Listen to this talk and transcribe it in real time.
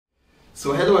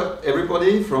So hello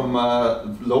everybody from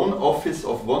loan office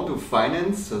of Wandoo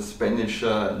Finance, a Spanish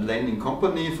lending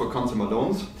company for consumer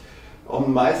loans.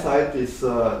 On my side is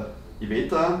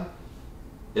Iveta,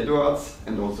 Edwards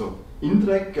and also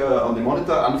Indrek on the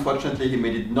monitor. Unfortunately he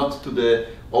made it not to the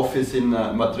office in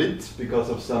Madrid because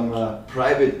of some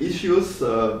private issues.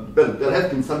 Well, there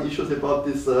have been some issues about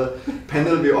this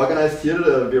panel we organized here.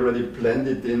 We already planned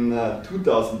it in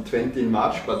 2020 in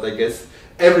March, but I guess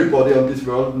everybody on this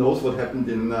world knows what happened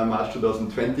in March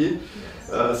 2020.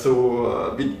 Yes.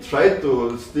 So we tried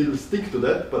to still stick to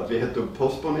that, but we had to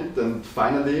postpone it, and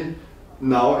finally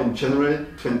now in January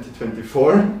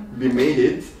 2024 we made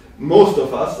it, most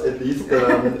of us at least,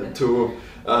 to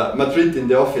Madrid in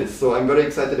the office. So I'm very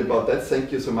excited about that.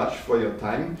 Thank you so much for your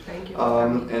time. Thank you.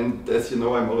 And as you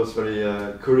know, I'm always very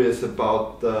curious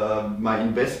about my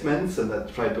investments, and I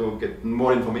try to get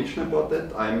more information about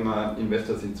that. I'm an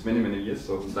investor since many years,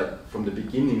 so like from the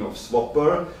beginning of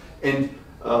Swapper, and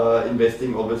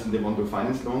investing always in the Wandoo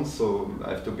Finance loans. So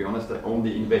I have to be honest, I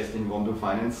only invest in Wandoo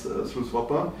Finance through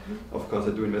Swapper. Mm-hmm. Of course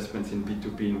I do investments in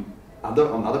P2P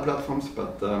on other platforms,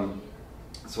 but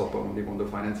Swapper only Wandoo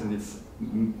Finance, and it's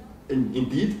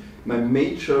indeed my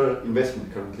major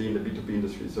investment currently in the B2B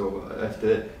industry. So I have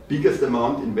the biggest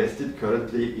amount invested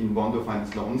currently in Wandoo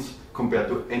Finance loans compared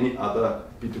to any other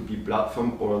B2B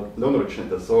platform or loan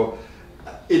originator. So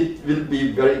it will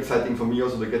be very exciting for me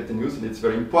also to get the news, and it's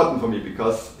very important for me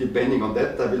because depending on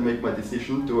that I will make my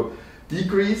decision to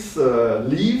decrease,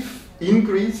 leave,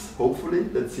 increase, hopefully,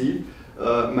 let's see,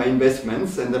 my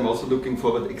investments. And I'm also looking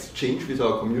forward to exchange with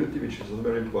our community, which is also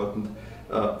very important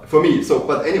for me. So,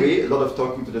 but anyway, a lot of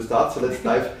talking to the start, so let's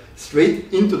dive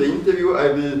straight into the interview.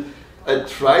 I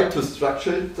tried to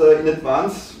structure it in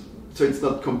advance, so it's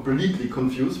not completely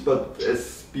confused, but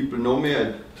as people know me,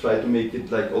 I try to make it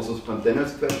like also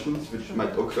spontaneous questions, which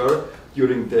might occur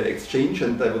during the exchange,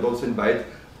 and I would also invite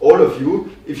all of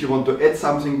you, if you want to add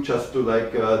something, just to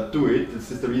like do it.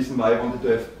 This is the reason why I wanted to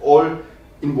have all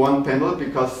in one panel,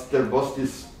 because there was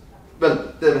this,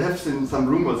 well, there have been some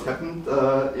rumors happened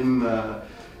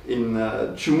in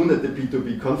June at the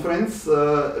P2P conference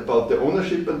about the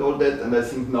ownership and all that, and I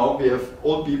think now we have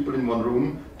all people in one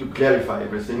room to clarify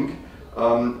everything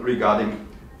regarding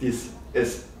this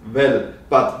as well.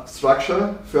 But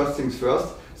structure, first things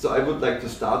first, so I would like to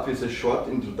start with a short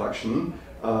introduction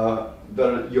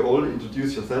where you all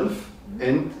introduce yourself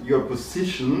and your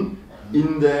position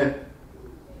in the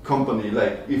company,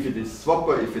 like if it is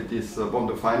Swapper, if it is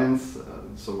Wandoo Finance,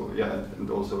 so yeah, and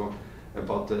also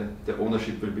about the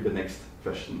ownership will be the next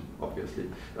question, obviously.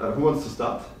 Who wants to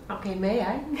start? Okay, may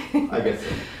I? I guess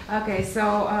so. Okay, so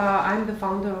I'm the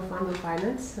founder of Wandoo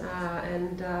Finance,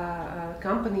 and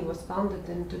company was founded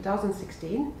in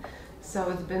 2016, so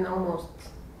it's been almost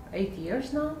 8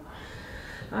 years now.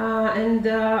 And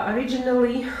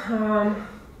originally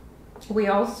we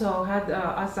also had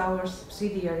as our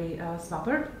subsidiary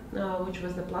Swapper, which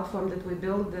was the platform that we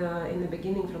built in the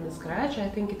beginning from the scratch. I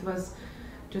think it was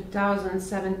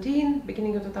 2017,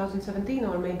 beginning of 2017,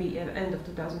 or maybe end of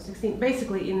 2016,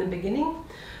 basically in the beginning.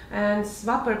 And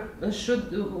Swapper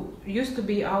used to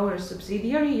be our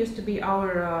subsidiary, used to be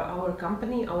our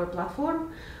company, our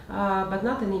platform, but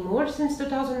not anymore since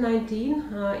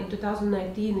 2019. In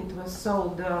 2019 it was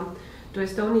sold to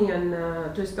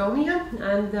Estonia,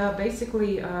 and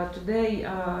basically today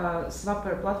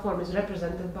Swapper platform is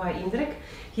represented by Indrek.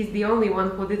 He's the only one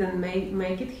who didn't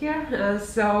make it here,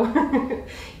 so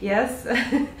yes.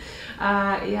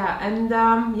 Yeah, and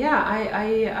yeah,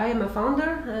 I am a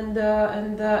founder, and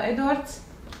Edwards.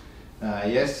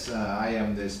 Yes, I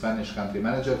am the Spanish country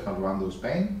manager for Wandoo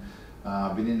Spain.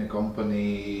 Been in the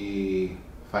company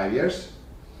 5 years,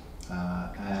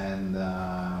 and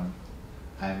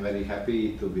I'm very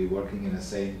happy to be working in the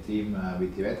same team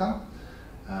with Iveta,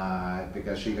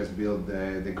 because she has built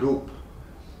the group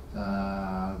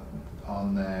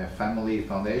on a family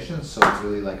foundation, so it's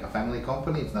really like a family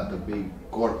company. It's not a big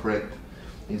corporate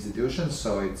institution,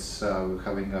 so it's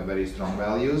having a very strong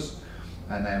values,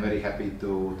 and I'm very happy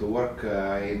to work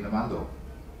in Wandoo.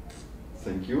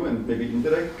 Thank you, and maybe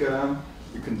Indrek,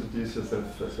 you can introduce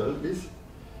yourself as well, please.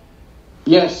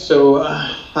 Yes, so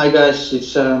hi guys,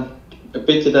 it's a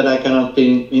pity that I cannot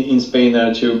be in Spain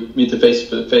to meet the face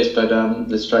to face, but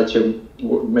let's try to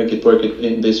make it work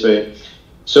in this way.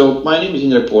 So my name is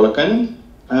Indrek Poolakainen.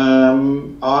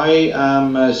 I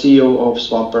am CEO of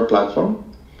Swapper platform,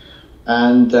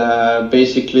 and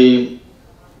basically,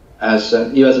 as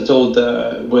Iveta told,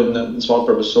 when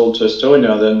Swapper was sold to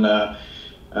Estonia, then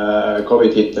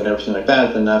COVID hit and everything like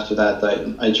that. And after that,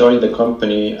 I joined the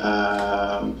company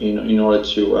in order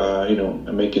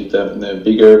to make it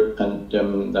bigger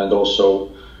and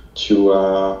also to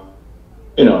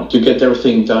to get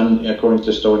everything done according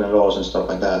to Estonian laws and stuff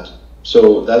like that.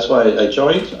 So that's why I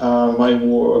joined. My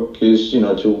work is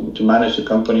to manage the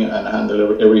company and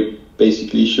handle every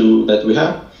basic issue that we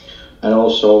have, and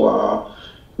also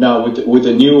now with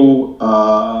the new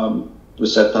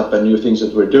setup and new things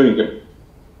that we're doing,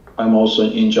 I'm also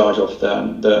in charge of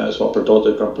the Swapper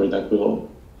daughter company that we will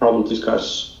probably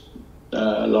discuss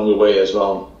along the way as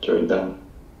well during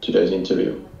today's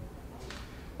interview.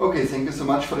 Okay, thank you so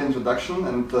much for the introduction,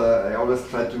 and I always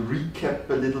try to recap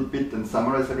a little bit and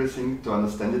summarize everything to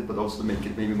understand it, but also to make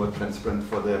it maybe more transparent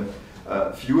for the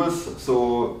viewers.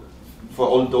 So for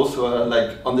all those who are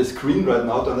like on the screen right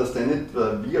now to understand it,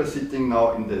 we are sitting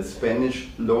now in the Spanish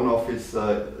loan office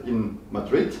in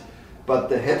Madrid, but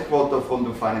the headquarters of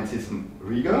Wandoo Finance is in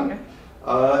Riga,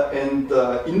 and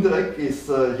Indrek is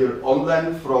here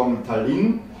online from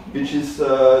Tallinn, which is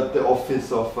the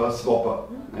office of Swapper.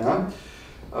 Yeah?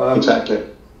 Exactly.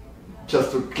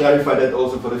 Just to clarify that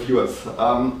also for the viewers.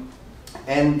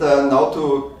 And now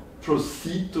to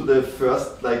proceed to the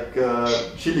first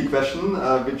chilly question,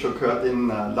 which occurred in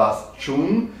last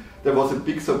June. There was a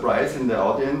big surprise in the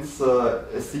audience,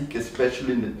 I think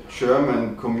especially in the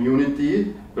German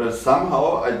community, where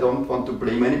somehow, I don't want to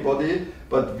blame anybody,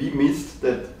 but we missed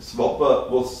that Swapper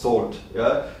was sold.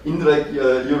 Yeah? Indrek,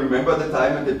 you remember the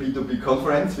time at the P2P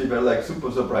conference? We were like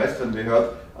super surprised when we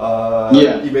heard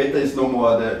Iveta is no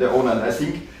more the owner. And I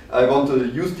think I want to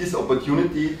use this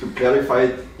opportunity to clarify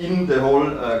it in the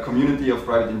whole community of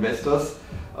private investors.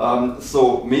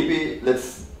 So maybe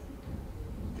let's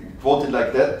quote it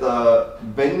like that.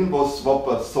 When was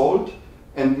Swapper sold?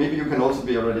 And maybe you can also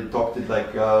be already talked it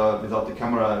without the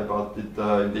camera about it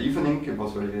in the evening. It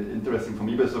was very interesting for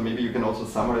me, but so maybe you can also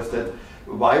summarize that.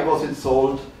 Why was it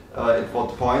sold? At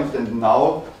what point? And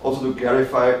now also to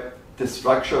clarify the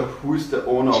structure, who is the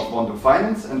owner of Wandoo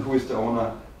Finance and who is the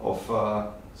owner of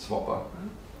Swapper.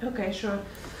 Okay, sure.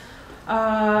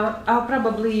 I'll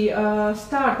probably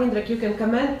start. Indrek, you can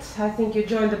comment. I think you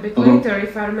joined a bit later,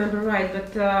 if I remember right.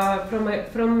 But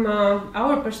from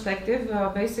our perspective,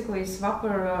 basically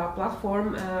Swapper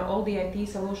platform, all the IT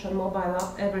solution, mobile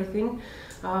app, everything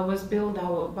was built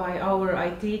by our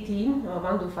IT team,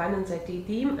 Wandoo Finance IT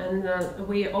team, and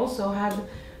we also had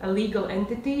a legal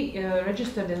entity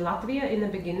registered in Latvia in the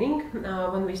beginning.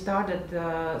 When we started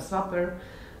Swapper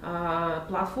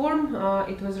platform,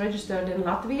 it was registered in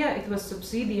Latvia. It was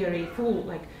subsidiary, full,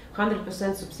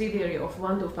 100% subsidiary of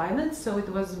Wandoo Finance, so it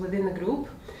was within a group.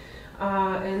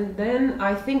 And then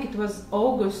I think it was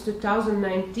August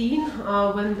 2019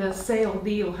 when the sale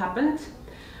deal happened.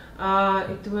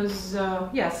 It was,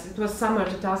 yes, it was summer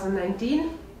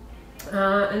 2019.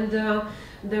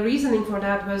 The reasoning for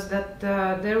that was that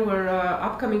there were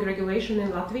upcoming regulation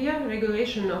in Latvia,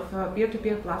 regulation of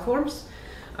peer-to-peer platforms.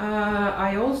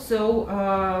 I also,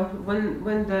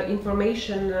 when the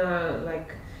information,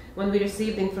 when we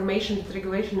received the information that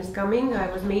regulation is coming, I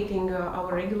was meeting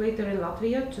our regulator in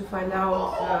Latvia to find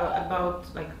out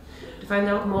to find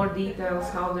out more details,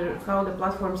 how the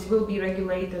platforms will be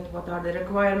regulated, what are the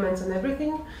requirements and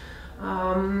everything.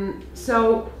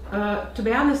 To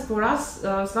be honest, for us,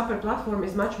 Swapper platform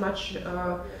is much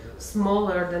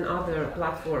smaller than other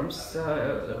platforms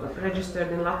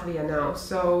registered in Latvia now.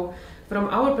 So from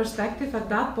our perspective, at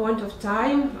that point of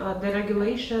time, the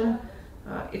regulation,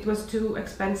 it was too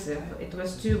expensive. It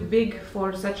was too big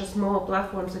for such a small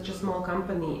platform, such a small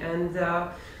company. And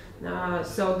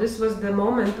so this was the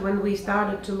moment when we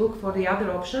started to look for the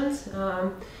other options.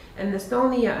 And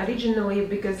Estonia originally,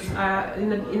 because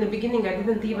in the beginning I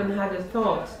didn't even have a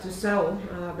thought to sell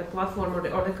the platform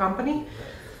or the company.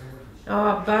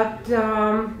 But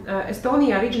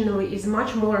Estonia originally is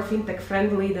much more fintech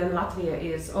friendly than Latvia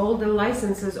is. All the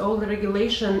licenses, all the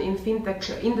regulation in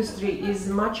fintech industry is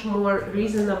much more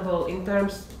reasonable in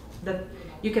terms that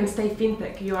you can stay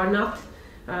fintech. You are not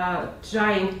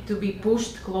trying to be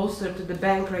pushed closer to the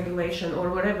bank regulation or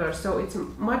whatever. So it's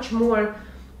much more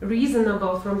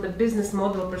reasonable from the business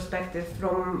model perspective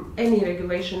from any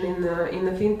regulation in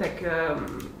the fintech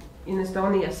in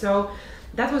Estonia. So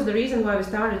that was the reason why we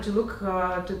started to look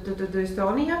to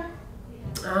Estonia.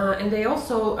 And they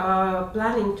also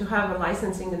planning to have a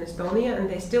licensing in Estonia, and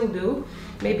they still do.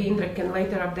 Maybe Indrek can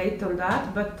later update on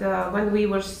that. But when we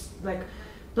were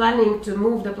planning to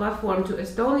move the platform to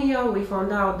Estonia. We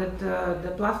found out that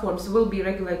the platforms will be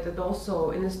regulated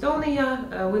also in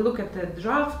Estonia. We look at the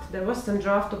draft. There was some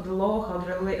draft of the law, how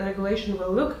the regulation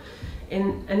will look,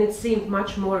 and it seemed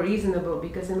much more reasonable,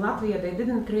 because in Latvia they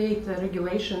didn't create a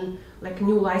regulation like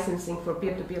new licensing for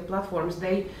peer-to-peer platforms.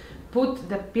 They put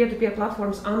the peer-to-peer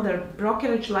platforms under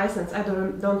brokerage license. I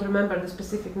don't remember the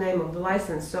specific name of the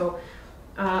license. So,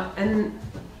 and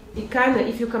it kind of,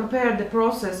 if you compare the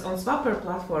process on Swapper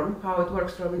platform, how it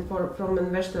works from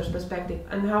investors' perspective,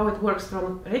 and how it works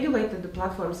from regulated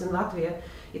platforms in Latvia,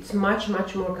 it's much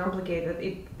more complicated.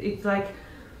 It's like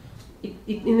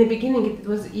in the beginning it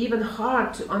was even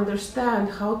hard to understand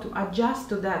how to adjust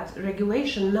to that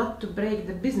regulation, not to break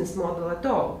the business model at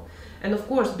all. And of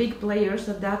course, big players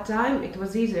at that time, it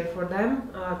was easier for them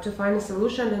to find a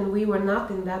solution, and we were not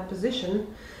in that position.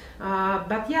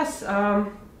 But yes.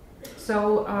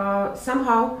 So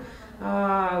somehow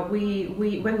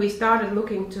when we started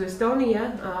looking to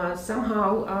Estonia,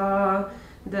 somehow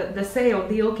the sale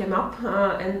deal came up,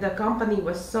 and the company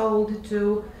was sold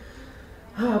to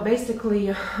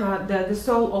basically the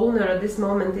sole owner at this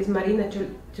moment is Marina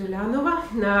Tulyanova,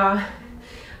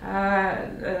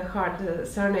 hard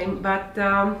surname, but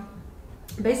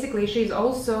basically she's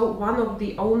also one of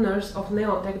the owners of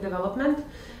Neotech Development.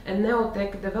 And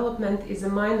Neotech Development is a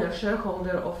minor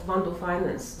shareholder of Wandoo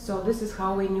Finance. So this is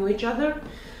how we knew each other,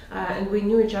 and we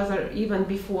knew each other even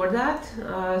before that.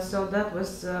 So that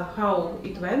was how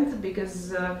it went,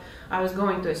 because I was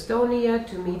going to Estonia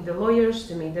to meet the lawyers,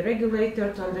 to meet the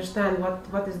regulator, to understand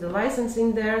what is the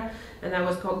licensing there, and I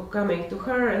was coming to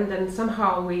her, and then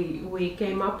somehow we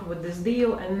came up with this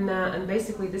deal, and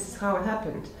basically this is how it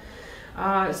happened.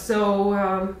 We're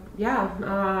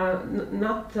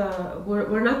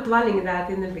not planning that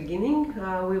in the beginning.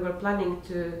 We were planning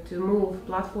to move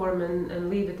platform and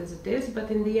leave it as it is, but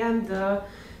in the end,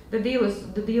 the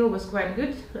deal was quite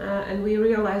good, and we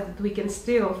realized that we can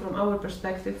still, from our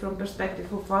perspective, from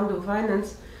perspective of Wandoo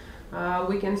Finance,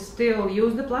 we can still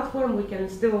use the platform. We can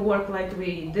still work like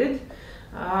we did.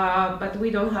 But we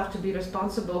don't have to be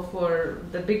responsible for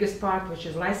the biggest part, which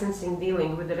is licensing,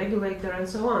 dealing with the regulator, and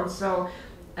so on. So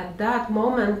at that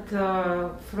moment,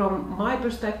 from my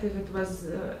perspective, it was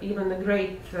even a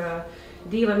great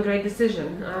deal and great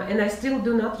decision. And I still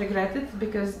do not regret it,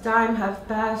 because time has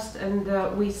passed, and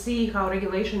we see how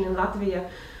regulation in Latvia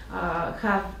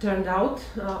have turned out.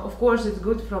 Of course, it's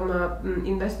good from an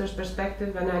investor's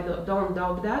perspective, and I don't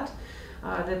doubt that.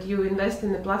 That you invest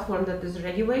in a platform that is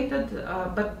regulated,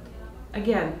 but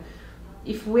again,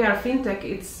 if we are fintech,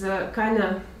 it's kind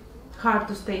of hard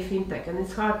to stay fintech, and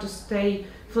it's hard to stay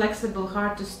flexible,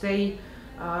 hard to stay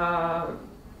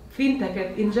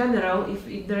fintech in general if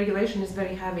the regulation is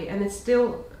very heavy, and it's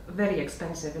still very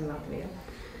expensive in Latvia.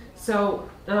 So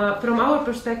from our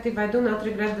perspective, I do not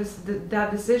regret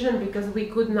that decision, because we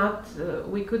could not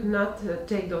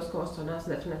take those costs on us,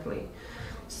 definitely.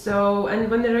 So, and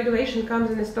when the regulation comes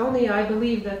in Estonia, I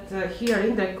believe that here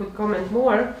Indrek could comment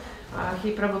more.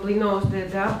 He probably knows the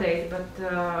update, but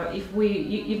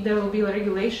if there will be a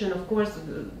regulation, of course.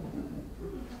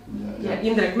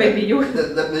 Indrek, maybe you.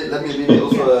 Let me maybe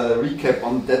also recap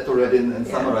on that already and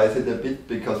summarize it a bit,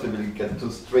 because we will get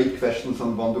to straight questions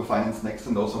on Wandoo Finance next,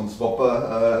 and also on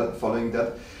Swapper following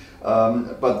that.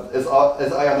 But as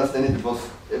I understand it, it was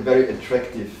a very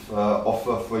attractive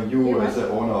offer for you as the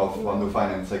owner of Wandoo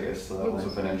Finance, I guess, also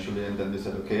financially. And then they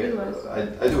said, okay,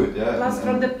 I do it. Yeah. Plus,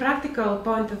 from the practical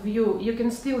point of view, you can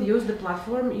still use the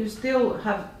platform. You still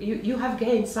have you have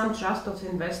gained some trust of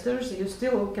investors. You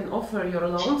still can offer your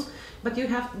loans, but you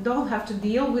don't have to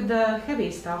deal with the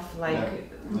heavy stuff. Like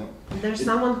there's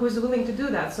someone who is willing to do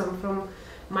that. So from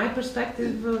my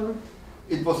perspective.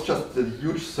 It was just a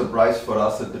huge surprise for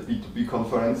us at the P2P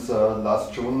conference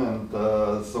last June, and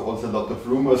so also a lot of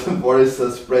rumors and worries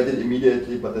spread it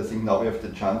immediately, but I think now we have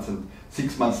the chance, and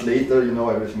 6 months later,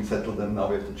 everything settled, and now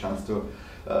we have the chance to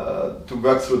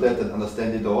work through that and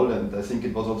understand it all, and I think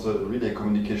it was also really a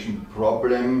communication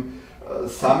problem.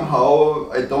 Somehow,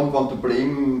 I don't want to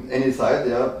blame any side,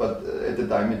 but at the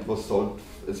time it was solved,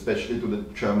 especially to the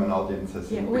German audience, I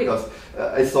think, because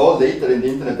I saw later in the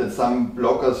internet that some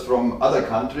bloggers from other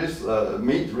countries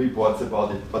made reports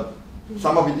about it, but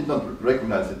somehow we did not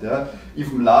recognize it.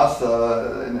 Even Lars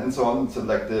and so on, so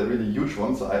like the really huge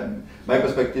ones. My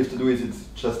perspective to do is it's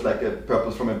just like a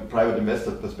purpose from a private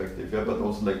investor perspective, but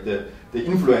also like the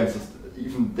influencers,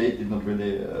 even they did not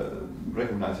really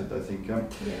recognize it, I think.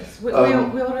 Yes, we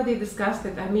already discussed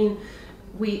it. I mean,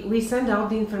 we sent out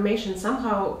the information.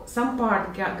 Somehow, some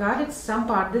part got it, some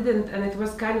part didn't, and it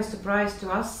was kind of surprise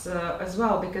to us as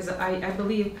well, because I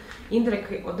believe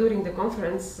Indrek during the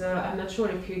conference, I'm not sure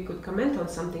if he could comment on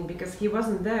something because he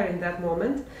wasn't there in that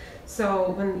moment.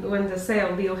 So when the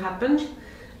sale deal happened,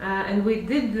 and we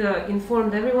did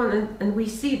inform everyone, and we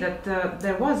see that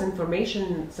there was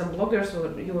information. Some bloggers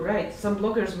were, you were right, some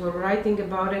bloggers were writing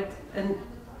about it, and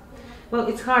well,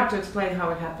 it's hard to explain how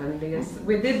it happened because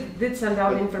we did send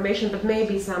out information, but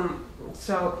maybe some,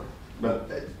 so. But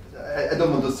I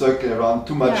don't want to circle around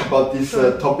too much about this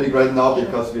topic right now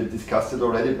because we discussed it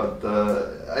already, but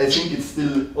I think it's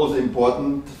still also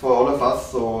important for all of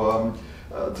us. So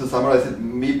to summarize it,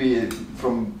 maybe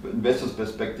from investors'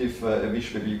 perspective, I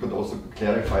wish maybe you could also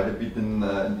clarify it a bit,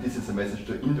 and this is a message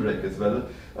to Indrek as well.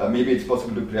 Maybe it's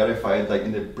possible to clarify it like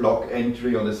in the blog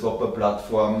entry on the Swapper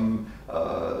platform,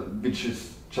 which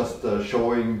is just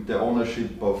showing the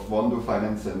ownership of Wandoo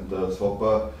Finance and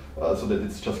Swapper, so that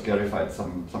it's just clarified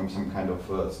some kind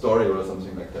of story or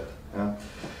something like that. Yeah?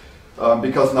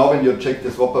 Because now when you check the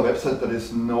Swapper website, there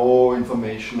is no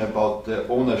information about the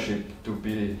ownership to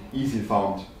be easy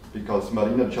found, because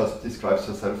Marina just describes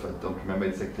herself, I don't remember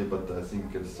exactly, but I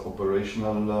think it's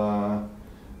operational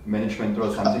management or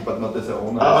something, but not as an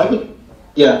owner.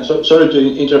 Yeah, so sorry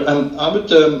to interrupt. I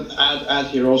would add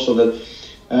here also that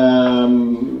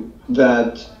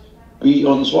that we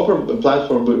on Swapper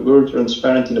platform we're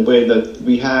transparent in a way that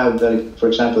we have, for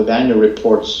example, the annual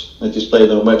reports that displayed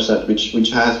on the website,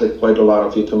 which has quite a lot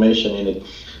of information in it,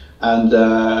 and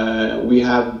we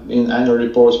have in annual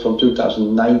reports from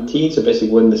 2019, so basically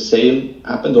when the sale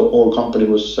happened, or company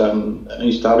was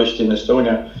established in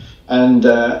Estonia, and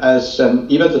as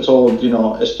Iveta told,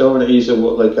 Estonia is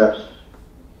like a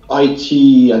IT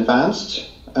advanced,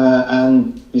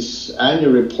 and this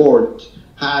annual report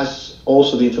has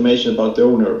also the information about the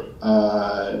owner,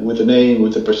 with the name,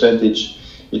 with the percentage,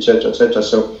 etc., etc.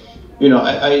 So,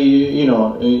 I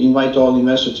invite all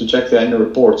investors to check the annual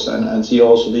reports and see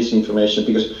also this information,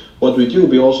 because what we do,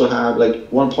 we also have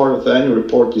one part of the annual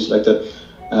report is like the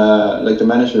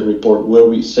management report, where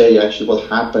we say actually what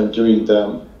happened during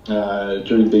the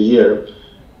year.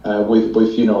 With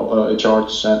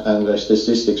charts and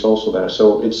statistics also there,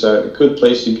 so it's a good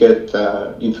place to get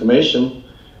information,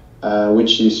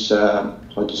 which is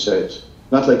how to say it,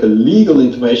 not like a legal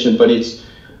information, but it's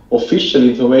official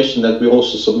information that we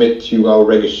also submit to our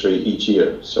registry each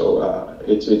year. So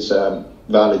it's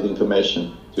valid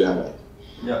information to have it.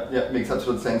 Yeah, makes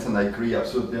absolute sense, and I agree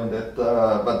absolutely on that.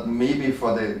 But maybe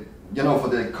for the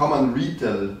common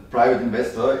retail private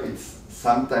investor, it's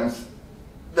sometimes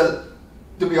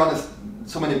to be honest,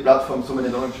 so many platforms, so many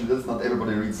knowledge leaders, not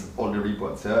everybody reads all the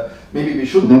reports. Yeah? Maybe we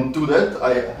shouldn't do that,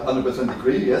 I 100%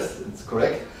 agree, yes, it's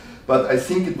correct. But I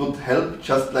think it would help,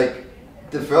 just like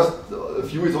the first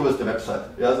view is always the website.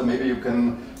 Yeah? So maybe you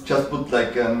can just put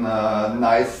like a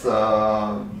nice,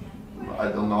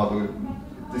 I don't know how to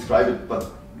describe it, but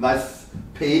nice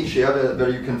page here where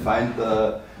you can find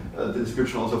the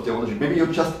description also of the ownership. Maybe you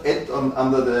just add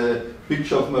under the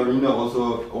picture of Marina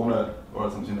also owner, or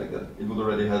something like that. It would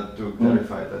already have to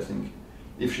clarify it, I think,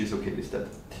 if she's okay with that.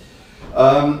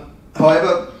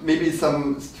 However, maybe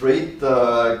some straight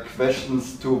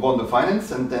questions to Wandoo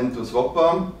Finance and then to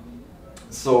Swapper.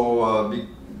 So,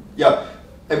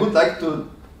 I would like to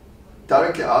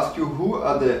directly ask you, who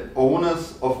are the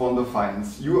owners of Wandoo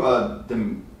Finance? You are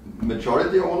the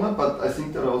majority owner, but I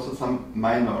think there are also some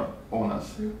minor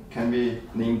owners. Can we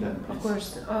name them,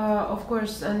 please? Of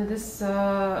course, and this,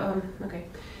 okay.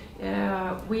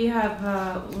 We have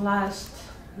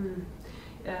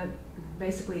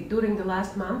basically during the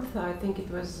last month, I think it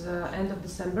was end of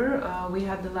December, we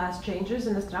had the last changes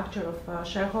in the structure of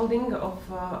shareholding of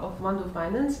Wandoo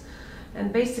Finance.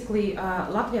 And basically,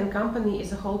 Latvian company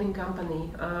is a holding company.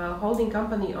 Holding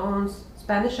company owns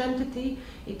Spanish entity,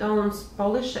 it owns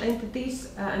Polish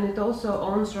entities, and it also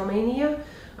owns Romania.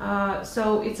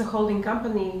 So it's a holding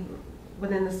company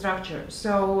within the structure.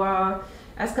 So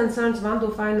as concerns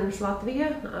Wandoo Finance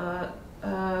Latvia,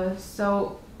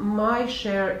 so my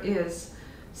share is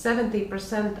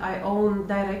 70% I own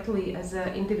directly as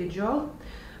an individual,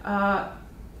 8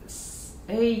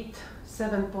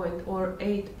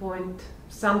 point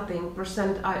something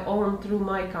percent I own through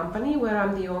my company, where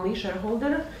I'm the only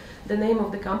shareholder. The name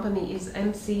of the company is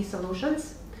MC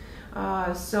Solutions.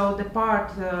 So the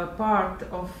part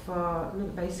of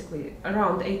basically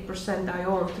around 8% I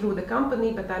own through the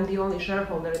company, but I'm the only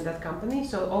shareholder in that company.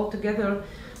 So altogether,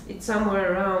 it's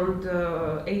somewhere around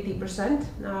 80%,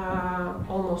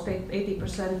 almost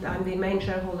 80%. I'm the main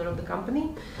shareholder of the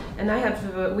company, and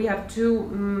we have two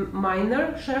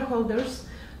minor shareholders.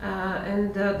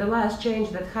 And the last change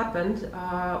that happened,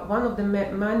 one of the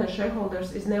minor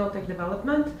shareholders is Neotech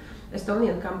Development,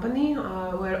 Estonian company,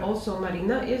 where also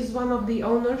Marina is one of the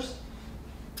owners.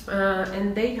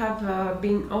 And they have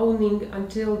been owning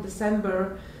until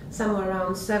December somewhere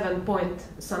around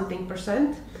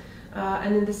 7.something%.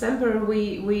 And in December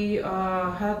we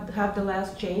had the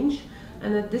last change,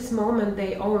 and at this moment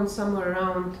they own somewhere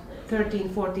around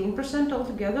 13-14%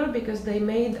 altogether, because they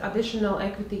made additional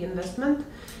equity investment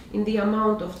in the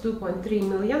amount of 2.3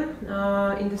 million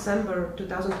in December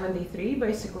 2023,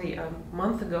 basically a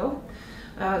month ago.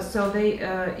 So they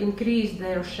increased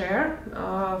their share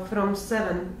from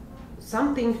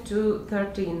 7-something to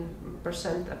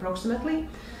 13% approximately.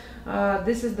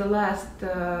 This is the last,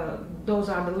 those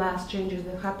are the last changes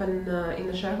that happen in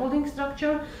the shareholding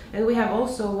structure. And we have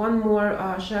also one more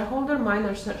shareholder,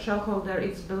 minor shareholder.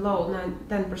 It's below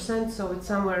 10%, so it's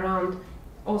somewhere around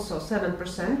also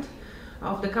 7%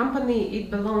 of the company.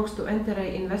 It belongs to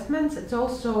Entere Investments. It's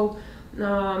also,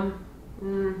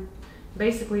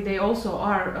 basically they also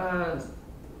are,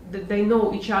 they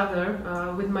know each other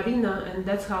with Marina, and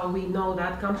that's how we know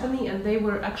that company. And they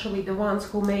were actually the ones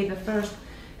who made the first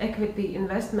equity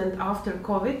investment after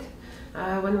COVID,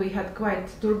 when we had quite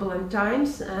turbulent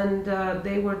times, and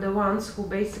they were the ones who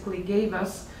basically gave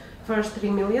us first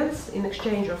 3 million in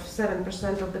exchange of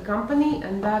 7% of the company,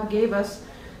 and that gave us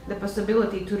the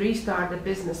possibility to restart the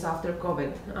business after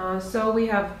COVID. So we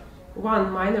have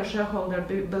one minor shareholder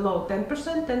below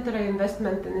 10%, Entere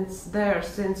Investment, and it's there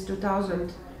since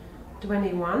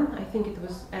 2021. I think it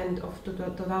was end of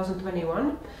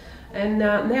 2021. And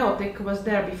Neotech was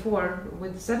there before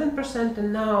with 7%,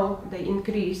 and now they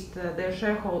increased their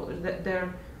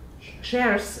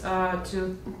shares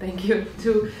to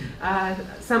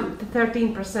some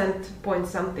 13% point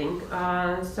something.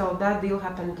 So that deal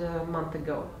happened a month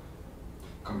ago.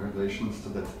 Congratulations to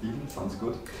that deal. Sounds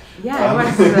good. Yeah, it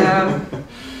was.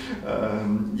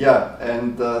 Yeah,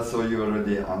 and so you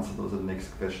already answered also the next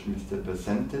question with the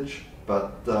percentage.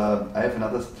 But I have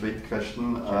another straight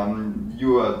question.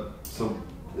 You have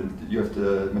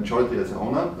the majority as an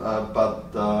owner,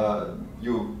 but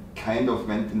you kind of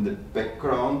went in the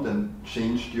background and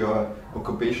changed your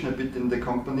occupation a bit in the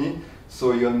company.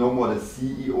 So you're no more the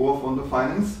CEO of Wandoo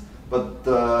Finance, but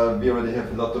we already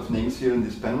have a lot of names here in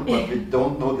this panel, but we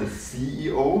don't know the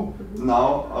CEO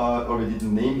now, or we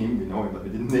didn't name him, we know him, but we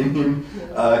didn't name him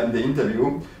in the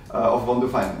interview of Wandoo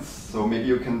Finance. So maybe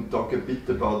you can talk a bit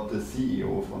about the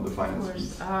CEO of Wandoo Finance. Of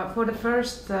course. For the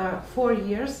first 4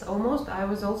 years almost, I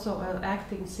was also an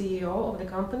acting CEO of the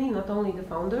company, not only the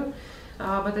founder.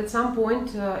 But at some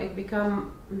point it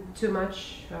became too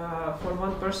much for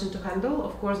one person to handle.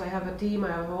 Of course, I have a team.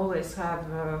 I always have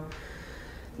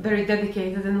very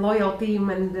dedicated and loyal team,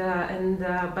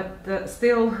 but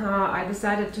still I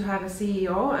decided to have a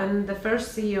CEO, and the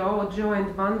first CEO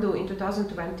joined Wandoo in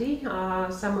 2020,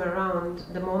 somewhere around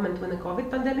the moment when the COVID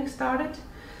pandemic started.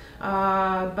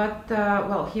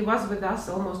 Well, he was with us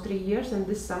almost 3 years, and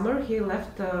this summer he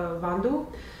left Wandoo.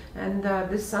 And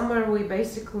this summer we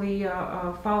basically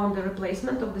found a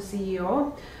replacement of the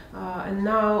CEO, and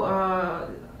now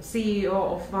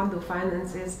CEO of Wandoo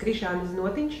Finance is Krišjānis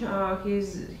Notiņš.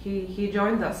 He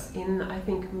joined us in, I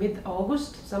think,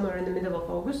 mid-August, somewhere in the middle of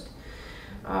August.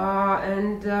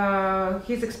 And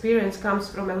his experience comes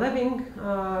from a Leving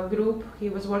group. He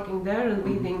was working there and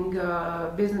leading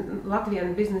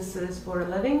Latvian businesses for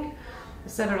Leving,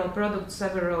 several products,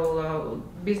 several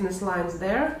business lines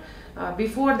there.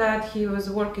 Before that, he was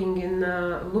working in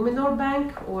Luminor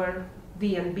Bank or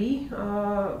DNB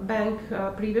Bank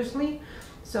previously.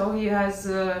 So he has,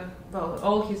 well,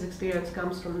 all his experience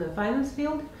comes from the finance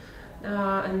field.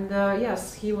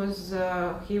 Yes, he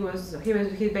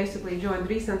basically joined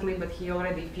recently, but he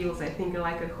already feels, I think,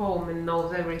 like at home and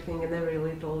knows everything and every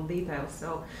little detail.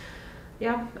 So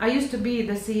yeah, I used to be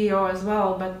the CEO as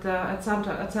well, but at some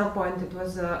point it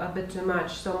was a bit too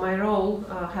much. So my role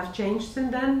have changed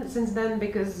since then,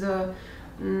 because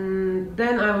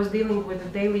then I was dealing with the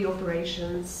daily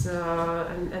operations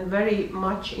and very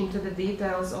much into the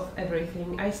details of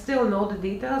everything. I still know the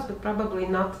details, but probably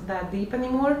not that deep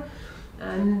anymore.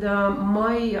 And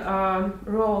my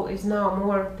role is now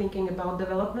more thinking about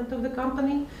development of the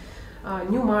company.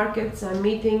 New markets, I'm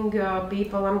meeting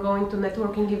people, I'm going to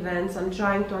networking events, I'm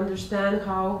trying to understand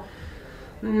how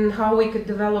how we could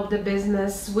develop the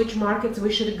business, which markets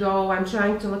we should go. I'm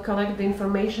trying to collect the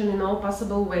information in all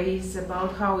possible ways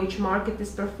about how each market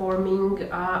is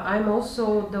performing. I'm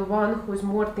also the one who's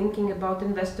more thinking about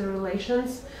investor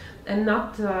relations and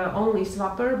not only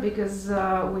swapper, because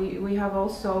we have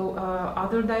also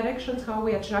other directions how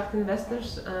we attract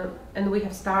investors, and we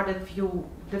have started few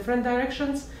different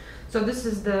directions. So this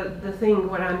is the thing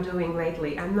what I'm doing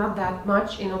lately. I'm not that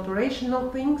much in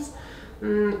operational things,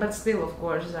 but still, of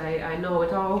course, I know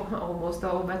it all, almost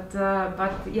all.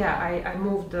 But yeah, I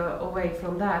moved away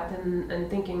from that and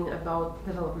thinking about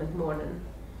development more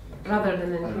rather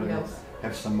than anything else. I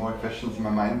have some more questions in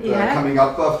my mind Yeah. coming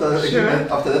up after Sure.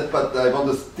 after that, but I want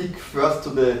to stick first to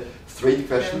the straight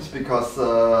questions, because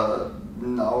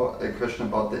now a question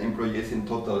about the employees in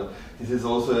total. This is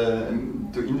also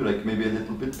to indirect maybe a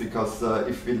little bit, because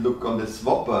if we look on the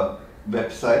Swapper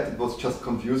website, it was just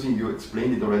confusing. You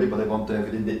explained it already, but I want to have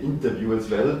it in the interview as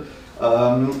well.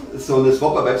 So on the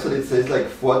Swapper website it says like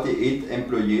 48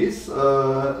 employees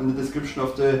in the description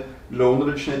of the loan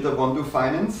originator Wandoo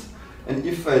Finance. And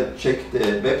if I check the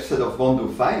website of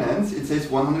Wandoo Finance, it says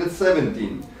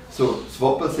 117. So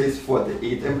Swapper says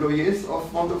 48 employees of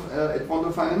at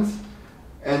Wandoo Finance,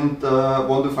 and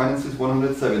Wandoo Finance is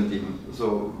 117.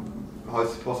 So how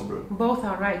is it possible? Both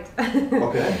are right.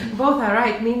 Okay. Both are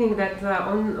right, meaning that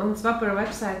on Swapper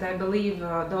website, I believe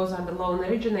those are the loan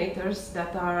originators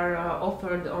that are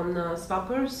offered on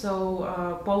Swapper,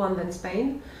 so Poland and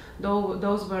Spain.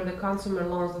 Those were the consumer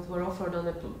loans that were offered on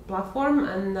the platform,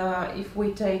 and if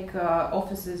we take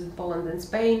offices in Poland and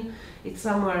Spain, it's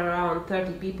somewhere around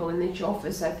 30 people in each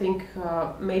office. I think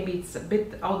maybe it's a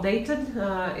bit outdated.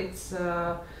 It's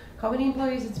how many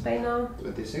employees in Spain now?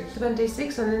 26.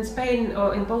 26, and in Spain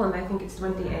or in Poland I think it's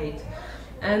 28.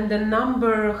 And the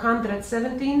number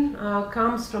 117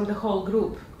 comes from the whole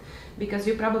group, because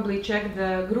you probably check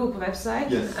the group website.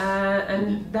 Yes.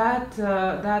 And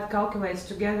that calculates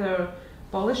together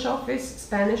Polish office,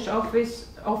 Spanish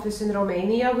office in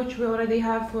Romania, which we already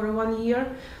have for 1 year,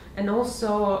 and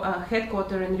also a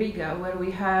headquarter in Riga, where we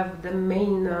have the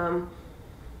main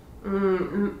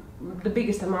the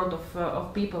biggest amount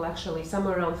of people, actually,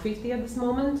 somewhere around 50 at this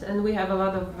moment, and we have a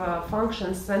lot of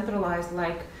functions centralized,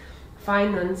 like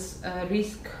finance,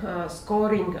 risk,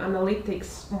 scoring,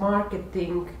 analytics,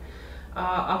 marketing,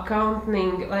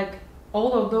 accounting, like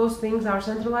all of those things are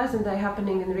centralized and they're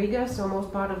happening in Riga, so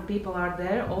most part of people are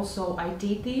there. Also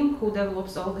IT team who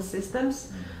develops all the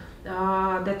systems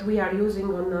that we are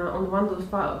using on Wandoo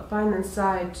finance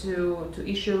side to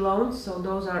issue loans, so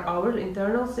those are our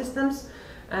internal systems.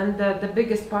 And the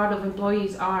biggest part of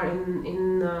employees are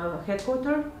in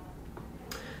headquarters,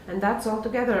 and that's all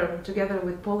together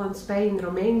with Poland, Spain,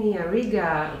 Romania,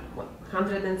 Riga,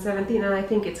 117, and I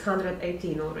think it's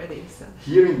 118 already. So.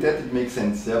 Hearing that, it makes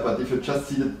sense, yeah. But if you just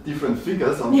see the different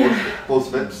figures on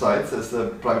both websites, as a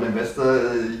private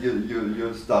investor,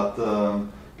 you start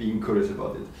being curious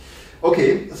about it.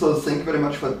 Okay, so thank you very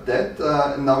much for that.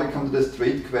 Now we come to the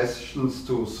straight questions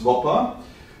to Swapper.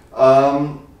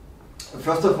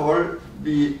 First of all,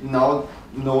 we now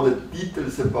know the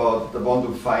details about the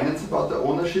Wandoo Finance, about the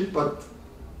ownership, but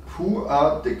who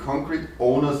are the concrete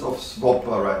owners of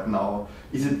Swapper right now?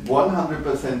 Is it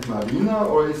 100% Marina,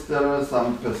 or is there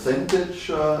some percentage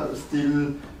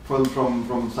still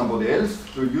from somebody else?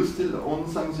 Do you still own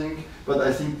something? But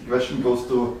I think the question goes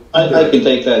to... I can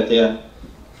take that, yeah.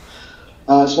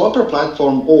 Swapper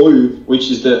platform OU,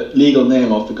 which is the legal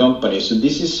name of the company. So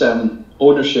this is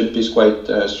ownership is quite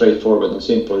straightforward and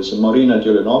simple. It's Marina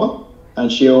Dulyanova,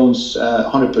 and she owns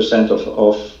 100%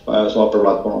 of Swapper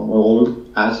platform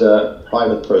OU as a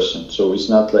private person. So it's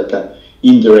not like an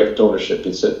indirect ownership;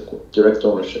 it's a direct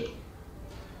ownership.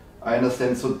 I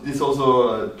understand. So this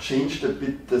also changed a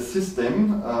bit the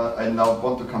system. I now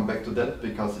want to come back to that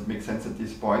because it makes sense at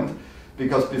this point.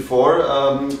 Because before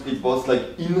it was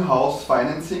like in-house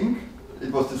financing,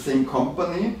 it was the same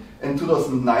company. In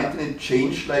 2019 it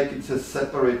changed, like it's a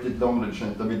separated loan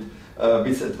originator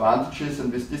with advantages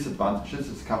and with disadvantages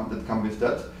that come with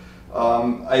that.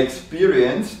 I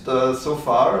experienced so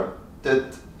far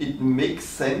that it makes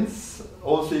sense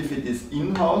also if it is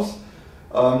in-house,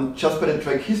 just by the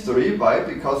track history. Why?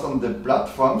 Because on the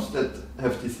platforms that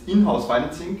have this in-house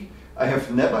financing, I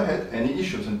have never had any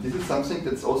issues, and this is something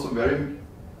that's also very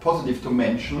positive to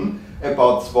mention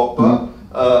about Swapper.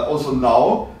 Also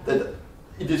now that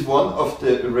it is one of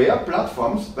the rare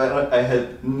platforms where I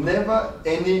had never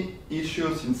any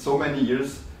issues in so many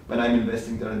years when I'm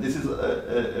investing there. And this is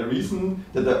a reason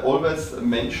that I always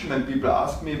mention when people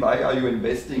ask me, why are you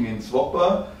investing in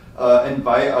Swapper and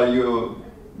why are you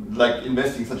like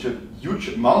investing such a huge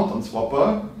amount on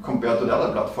Swapper compared to the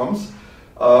other platforms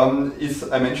is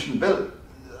I mentioned, well,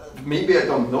 maybe I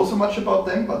don't know so much about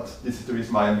them, but this is the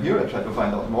reason why I'm here. I try to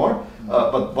find out more.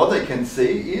 But what I can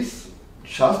say is,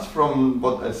 just from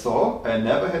what I saw, I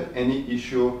never had any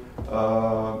issue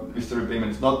with the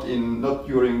repayments. Not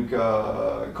during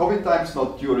COVID times,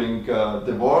 not during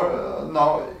the war.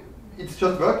 Now it's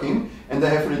just working, and I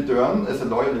have a return as a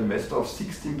loyal investor of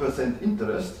 16%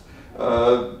 interest,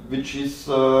 which is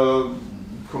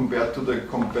compared to the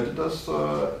competitors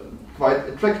quite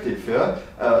attractive. Yeah?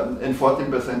 And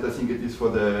 14% I think it is for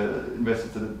the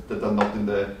investors that are not in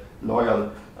the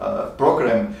loyal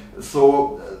program.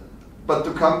 So. But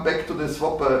to come back to the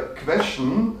Swapper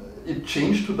question, it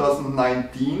changed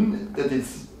 2019, that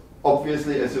is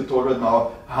obviously, as you told right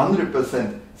now,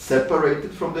 100%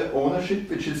 separated from the ownership,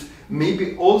 which is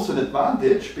maybe also an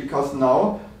advantage, because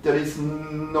now there is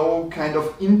no kind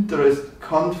of interest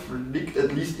conflict,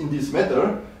 at least in this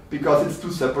matter, because it's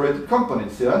two separated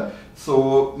companies. Yeah?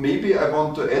 So maybe I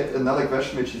want to add another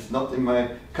question, which is not in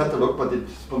my catalog, but it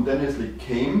spontaneously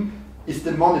came. Is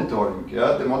the monitoring.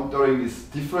 Yeah? The monitoring is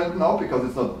different now because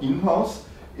it's not in-house.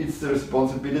 It's the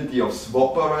responsibility of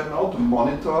Swapper right now to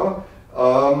monitor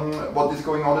what is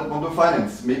going on at Wandoo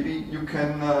Finance. Maybe you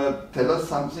can tell us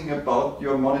something about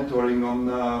your monitoring on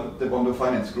the Wandoo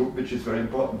Finance group, which is very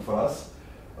important for us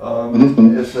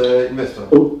as an investor.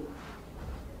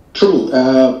 True.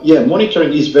 Yeah,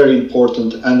 monitoring is very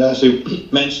important, and as you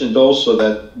mentioned also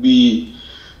that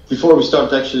before we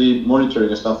start actually monitoring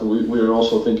and stuff, we were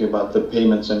also thinking about the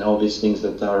payments and all these things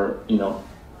that are,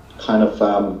 kind of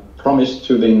promised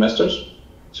to the investors.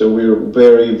 So we're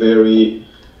very, very,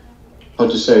 how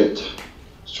to say it,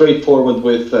 straightforward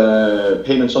with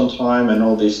payments on time and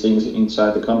all these things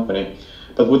inside the company.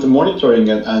 But with the monitoring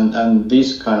and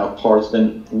these kind of parts,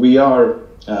 then we are,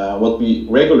 what we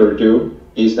regularly do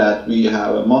is that we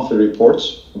have monthly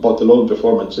reports about the loan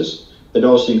performances. That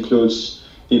also includes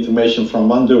information from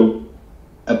Wandoo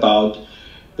about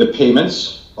the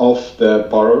payments of the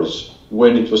borrowers,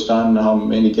 when it was done, how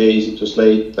many days it was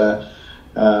late,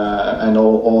 and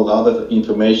all the other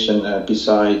information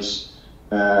besides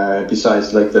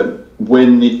like the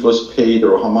when it was paid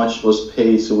or how much was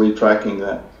paid. So we're tracking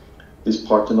this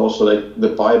part, and also like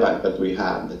the buyback that we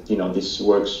have. That this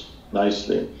works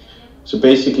nicely. So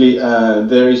basically,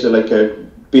 there is like a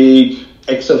big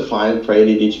Excel file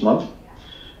created each month.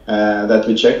 That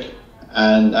we check,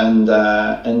 and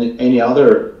any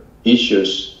other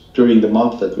issues during the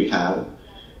month that we have,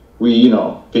 we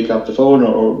pick up the phone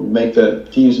or make the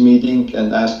Teams meeting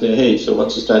and ask, hey, so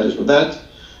what's the status with that?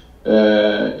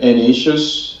 Any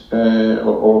issues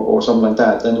or something like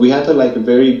that? And we had a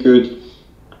very good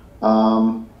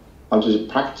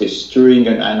practice during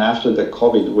and after the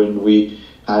COVID, when we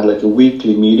had like a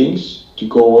weekly meetings to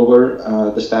go over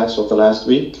the stats of the last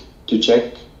week, to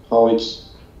check how it's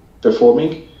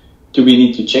performing. Do we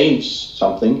need to change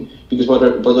something? Because what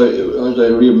I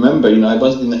remember, I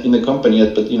wasn't in the company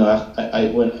yet, but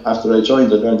I went after I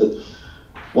joined. I learned that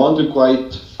Wandoo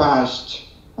quite fast,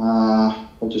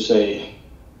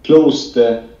 closed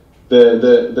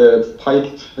the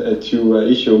pipe to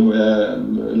issue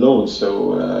loans.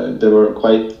 So they were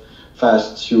quite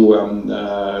fast to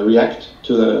react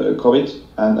to the COVID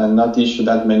and not issue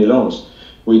that many loans,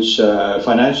 which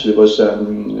financially was a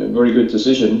very good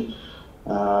decision,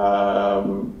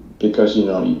 because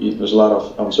it was a lot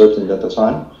of uncertainty at the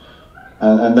time,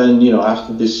 and then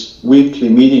after these weekly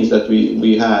meetings that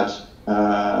we had,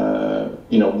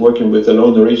 working with the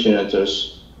loan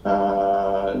originators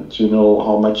to know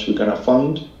how much we're gonna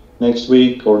fund next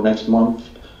week or next month,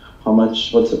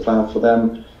 what's the plan for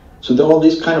them. So all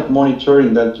this kind of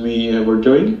monitoring that we were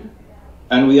doing,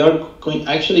 and we are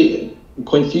actually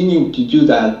continuing to do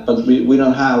that, but we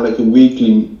don't have like a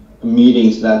weekly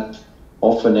meetings that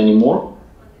often anymore,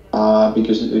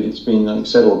 because it's been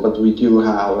settled. But we do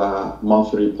have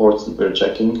monthly reports that we're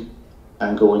checking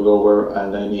and going over,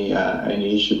 and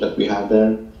any issue that we have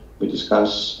there, we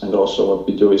discuss. And also what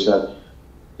we do is that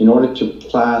in order to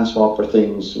plan Swapper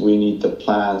things, we need the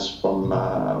plans from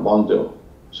Wandoo.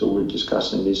 So we're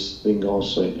discussing this thing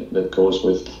also that goes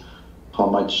with how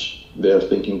much they're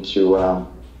thinking to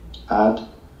add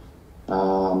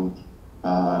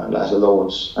as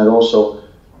loans. And also,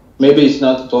 maybe it's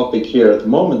not the topic here at the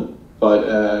moment, but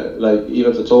like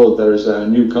Iveta told, there is a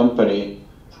new company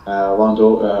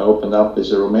Wandoo opened up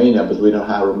is in Romania, but we don't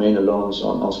have Romania loans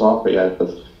on Swapper yet.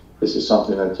 But this is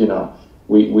something that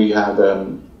we have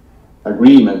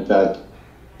agreement that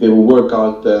they will work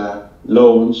out the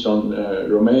loans on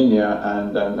Romania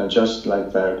and adjust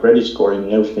like the credit scoring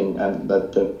and everything, and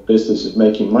that the business is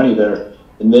making money there.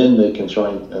 and then they can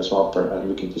join Swapper and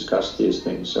we can discuss these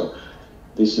things. So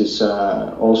this is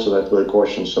also that we're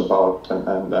cautious about,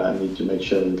 and I need to make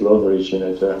sure that loan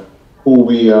originator who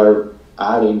we are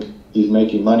adding is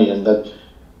making money, and that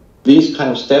these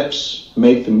kind of steps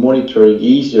make the monitoring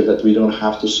easier, that we don't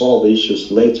have to solve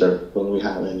issues later when we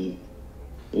have any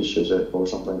issues or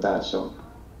something like that. So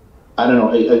I don't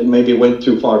know, I maybe went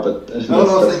too far, but that's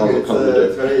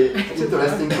it's very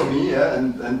interesting for me. Yeah?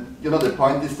 And you know, the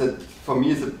point is that for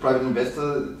me as a private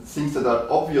investor, things that are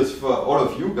obvious for all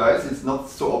of you guys, it's not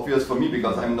so obvious for me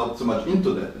because I'm not so much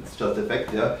into that. It's just a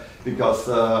fact, yeah. Because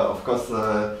of course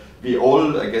we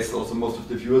all, I guess also most of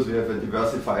the viewers, we have a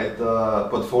diversified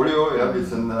portfolio, yeah,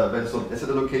 with an well-sold asset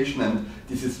allocation, and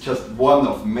this is just one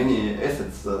of many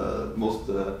assets most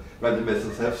private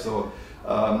investors have. So,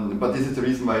 but this is the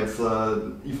reason why it's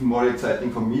even more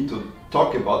exciting for me to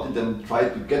talk about it and try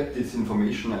to get this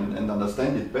information and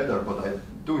understand it better, what I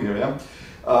do here. Yeah?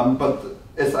 But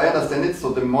as I understand it,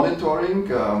 so the monitoring,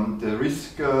 the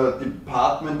risk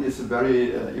department is a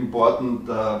very important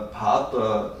part,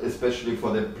 especially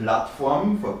for the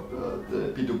platform, for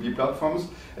the P2P platforms,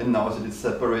 and now it is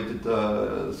separated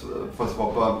for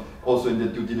Swapper also in the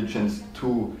due diligence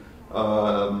to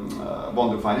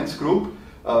Wandoo Finance Group.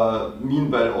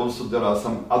 Meanwhile, also there are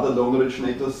some other loan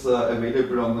originators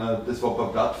available on the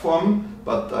Swapper platform,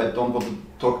 but I don't want to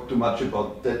talk too much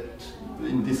about that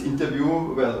in this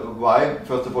interview. Well, why?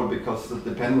 First of all, because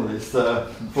the panel is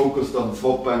focused on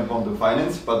Swapper and Wandoo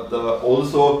Finance, but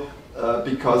also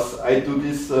because I do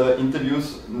these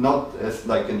interviews not as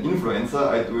like an influencer.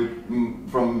 I do it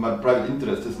from my private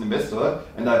interest as an investor,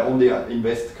 and I only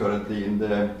invest currently in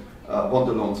the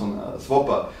Wandoo loans on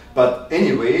Swapper. But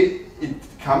anyway, it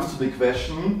comes to the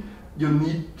question, you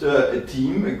need a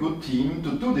team, a good team,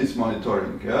 to do this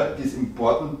monitoring. Yeah? This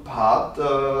important part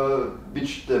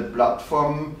which the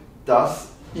platform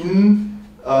does in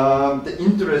the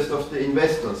interest of the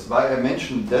investors. Why I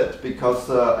mentioned that? Because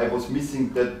I was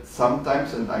missing that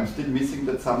sometimes, and I'm still missing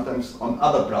that sometimes on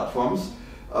other platforms.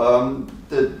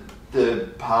 The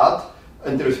part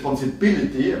and the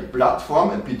responsibility a platform,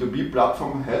 a P2P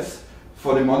platform, has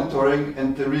for the monitoring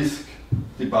and the risk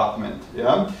department.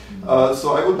 Yeah.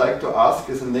 So I would like to ask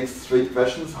as the next straight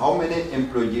questions: how many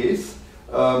employees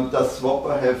does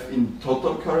Swapper have in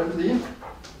total currently,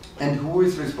 and who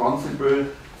is responsible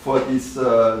for this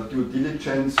due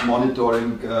diligence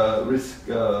monitoring risk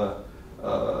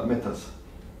matters?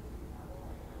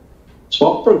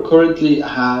 Swapper currently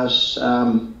has,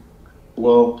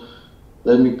 well,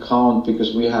 let me count,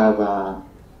 because we have a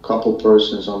couple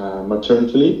persons on a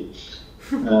maternity leave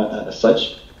as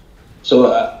such.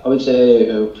 So I would say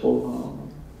I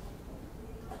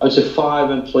would say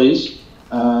 5 employees,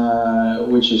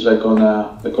 which is like on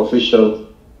a like official,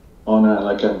 on a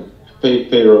like a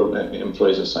payroll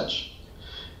employees as such.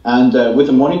 And with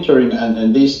the monitoring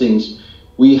and these things,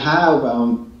 we have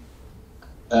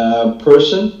a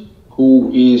person who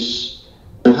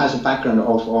has a background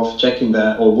of checking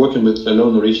or working with the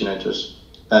loan originators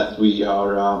that we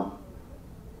are.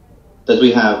 That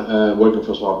we have working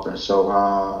for Swapper. So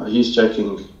he's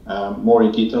checking more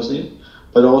in details here,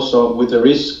 but also with the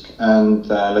risk and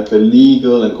like a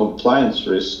legal and compliance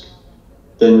risk.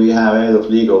 Then we have head of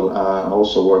legal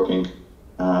also working,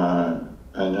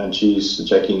 and she's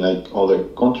checking like all the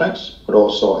contracts, but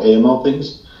also AML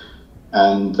things,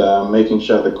 and making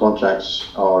sure the contracts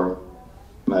are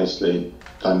nicely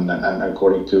done and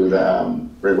according to the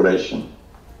regulation.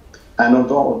 And on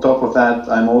top of that,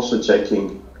 I'm also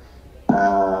checking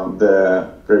the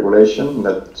regulation.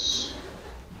 That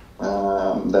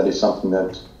is something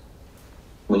that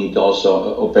we need to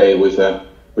also obey with a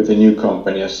new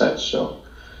company as such. So,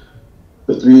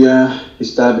 but we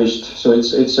established. So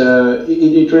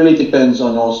it really depends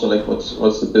on also like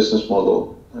what's the business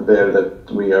model there that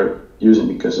we are using,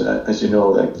 because as you know,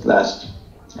 like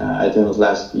I think it was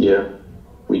last year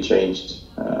we changed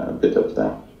a bit of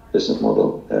the business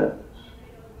model there.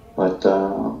 But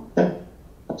yeah,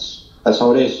 that's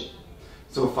how it is.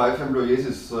 So 5 employees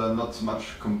is not so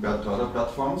much compared to other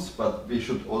platforms, but we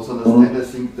should also understand, I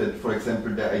think, that, for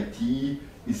example, the IT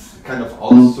is kind of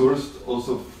outsourced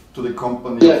also to the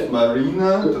company of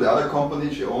Marina, to the other company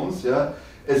she owns, yeah,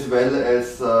 as well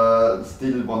as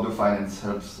still Wandoo Finance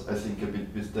helps, I think, a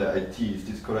bit with the IT. Is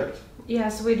this correct?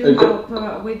 Yes, we do help.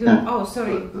 We do. Oh,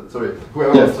 sorry. Sorry.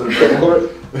 Whoever wants to.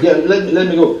 Yeah, let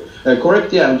me go.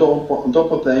 Correct. Yeah. On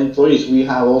top of the employees, we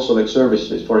have also like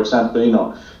services. For example, you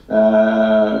know,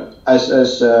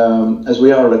 as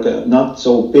we are like not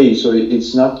so big, so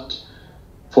it's not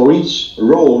for each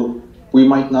role. We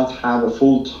might not have a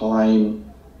full-time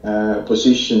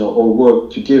position or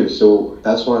work to give. So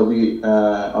that's why we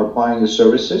are buying the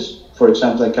services. For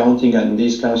example, accounting and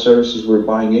these kind of services we're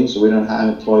buying in, so we don't have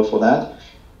employed for that.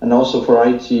 And also for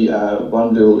IT,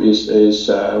 Wandoo is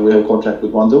we have a contract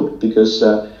with Wandoo because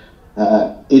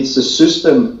it's a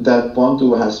system that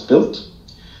Wandoo has built.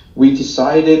 We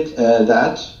decided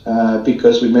that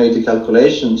because we made the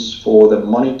calculations for the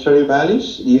monetary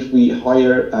values, if we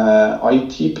hire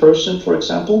IT person, for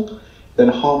example, then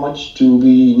how much do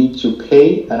we need to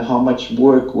pay and how much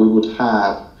work we would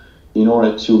have in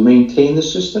order to maintain the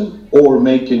system or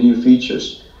make new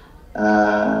features.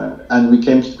 And we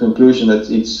came to the conclusion that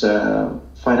it's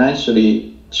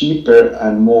financially cheaper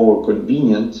and more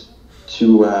convenient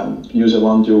to use a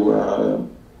Wandoo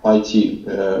IT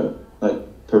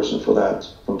person for that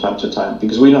from time to time,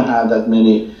 because we don't have that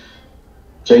many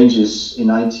changes in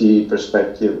IT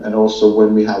perspective. And also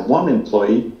when we have one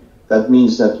employee, that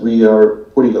means that we are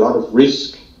putting a lot of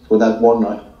risk for that one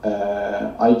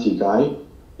IT guy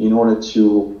in order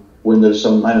to, when there's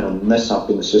some, I don't know, mess up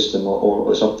in the system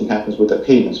or something happens with the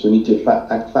payments, we need to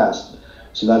act fast.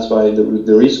 So that's why the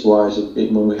risk-wise,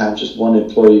 when we have just one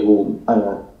employee who, I don't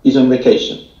know, is on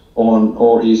vacation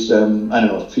or is, I don't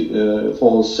know,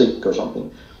 falls sick or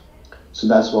something. So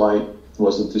that's why it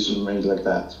was the decision made like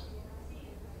that.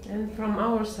 And from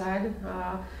our side,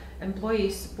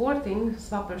 employees supporting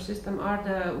Swapper system are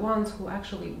the ones who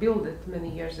actually built it many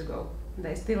years ago.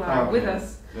 They still are with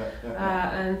us.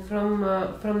 And from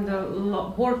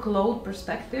the workload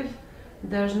perspective,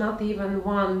 there's not even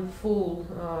one full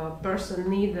person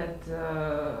needed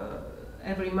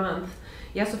every month.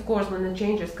 Yes, of course, when the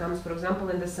changes comes, for example,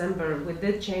 in December, we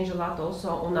did change a lot also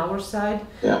on our side,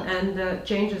 and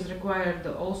changes required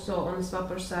also on the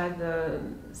Swapper side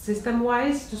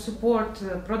system-wise to support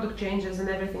product changes and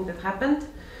everything that happened.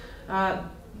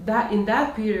 That in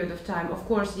that period of time, of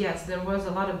course, yes, there was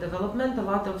a lot of development, a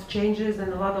lot of changes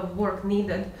and a lot of work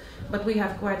needed, but we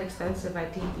have quite extensive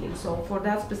IT team. So for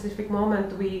that specific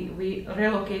moment, we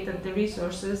relocated the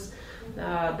resources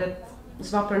that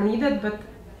Swapper needed, but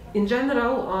in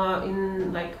general,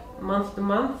 in like month to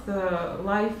month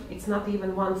life, it's not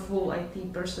even one full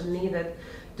IT person needed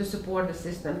to support the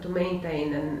system, to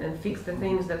maintain and fix the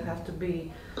things that have to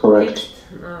be fixed.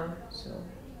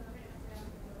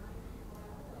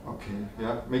 Okay,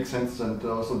 yeah, makes sense, and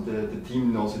also the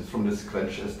team knows it from the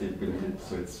scratch as they built it,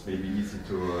 so it's maybe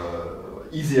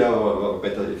easier or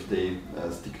better if they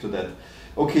stick to that.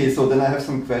 Okay, so then I have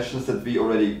some questions that we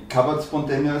already covered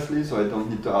spontaneously, so I don't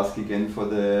need to ask again for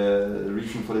the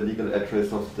reason for the legal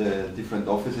address of the different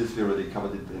offices. We already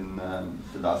covered it in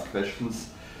the last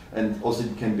questions, and also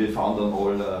it can be found on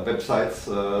all websites,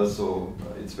 so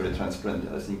it's very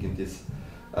transparent, I think, in this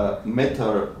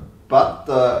matter. But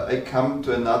I come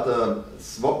to another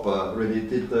Swapper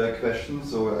related question,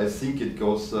 so I think it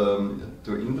goes to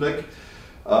Indrek.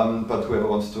 But whoever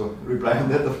wants to reply on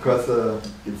that, of course,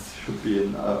 it should be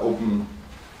an open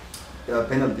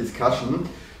panel discussion.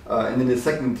 And in the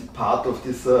second part of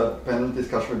this panel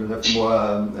discussion, we will have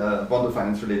more Wandoo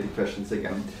Finance related questions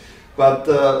again. But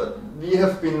we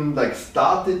have been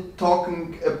started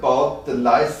talking about the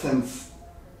license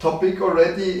topic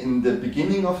already in the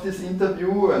beginning of this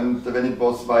interview, and when it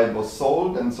was, why it was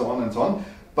sold, and so on and so on.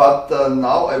 But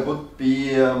now I would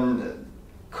be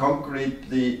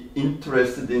concretely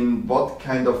interested in what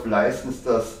kind of license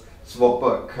does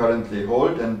Swapper currently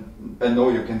hold, and I know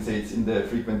you can say it's in the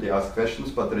frequently asked questions,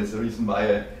 but there is a reason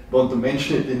why I want to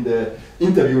mention it in the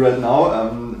interview right now,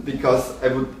 because I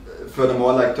would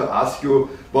furthermore like to ask you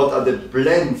what are the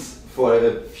plans for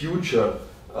a future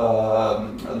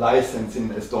license in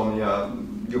Estonia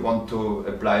you want to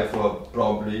apply for,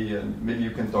 probably, and maybe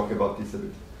you can talk about this a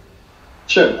bit.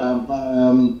 Sure.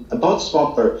 About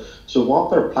Swapper, so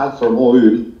Swapper Platform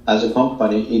OÜ as a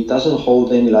company, it doesn't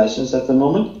hold any license at the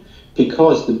moment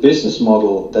because the business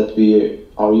model that we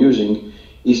are using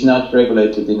is not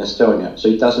regulated in Estonia, so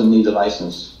it doesn't need a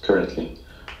license currently.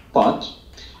 But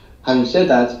having said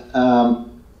that,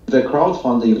 the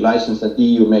crowdfunding license that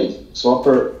EU made,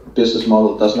 Swapper business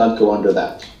model does not go under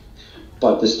that.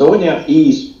 But Estonia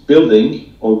is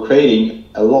building or creating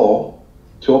a law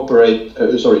to operate,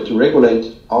 to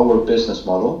regulate our business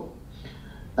model.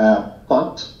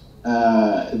 But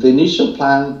the initial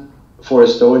plan for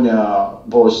Estonia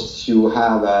was to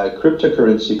have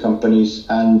cryptocurrency companies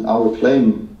and our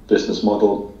claim business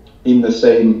model in the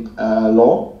same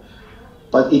law.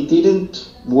 But it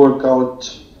didn't work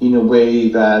out in a way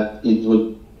that it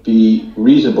would be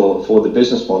reasonable for the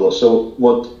business model. So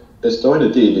what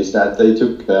Estonia did is that they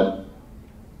took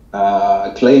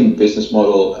claim business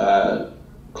model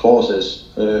clauses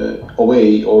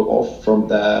away or off from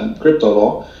the crypto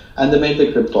law, and they made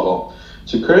the crypto law.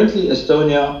 So currently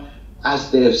Estonia,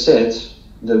 as they have said,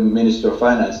 the Minister of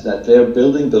Finance, that they're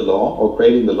building the law or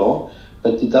creating the law,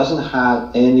 but it doesn't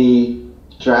have any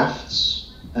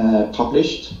drafts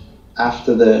published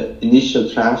after the initial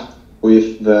draft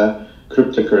with the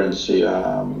cryptocurrency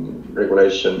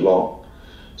regulation law.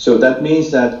 So that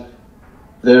means that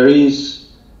there is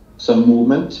some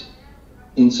movement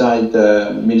inside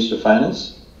the Ministry of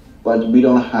Finance, but we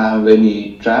don't have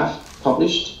any draft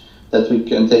published that we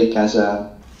can take as an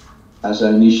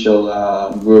initial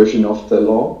version of the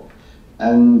law.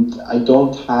 And I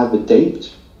don't have a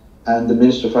date, and the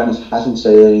Ministry of Finance hasn't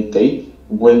said any date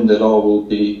when the law will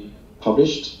be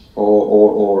published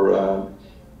or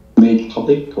made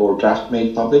public, or draft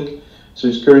made public. So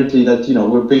it's currently that,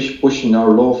 we're pushing our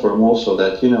law firm also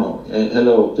that,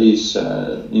 hello, please,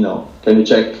 can you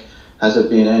check, has there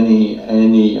been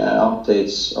any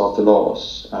updates of the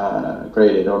laws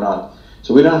created or not?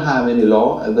 So we don't have any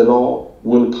law. The law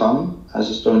will come,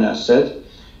 as Estonia said.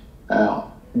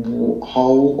 How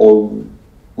or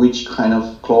which kind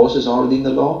of clauses are in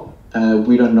the law,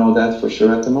 we don't know that for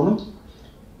sure at the moment.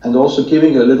 And also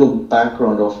giving a little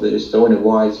background of the Estonia,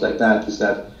 why it's like that, is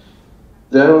that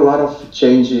there are a lot of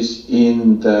changes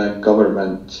in the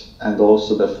government, and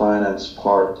also the finance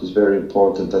part is very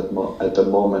important at the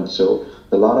moment. So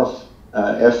a lot of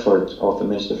effort of the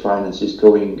Minister of Finance is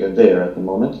going there at the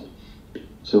moment.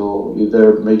 So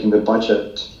they're making the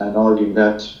budget and arguing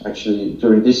that actually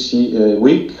during this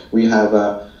week we have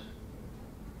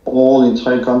all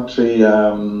entire country,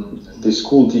 the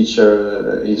school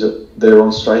teacher they're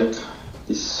on strike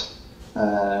this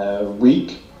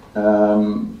week.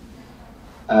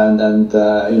 And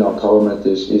government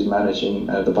is managing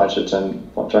the budget and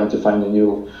trying to find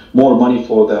more money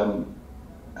for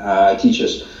the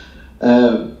teachers.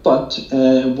 But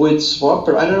with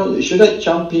Swapper, I don't know, should I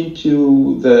jump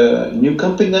into the new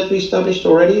company that we established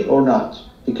already or not?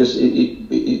 Because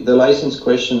the license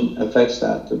question affects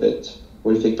that a bit.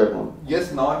 What do you think, Bernhard?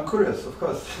 Yes, now I'm curious, of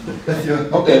course. You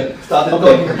okay. started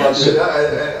talking about it.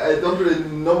 I don't really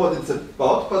know what it's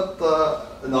about, but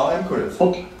now I'm curious.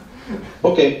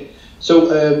 Okay. So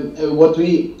what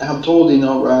we have told in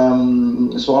our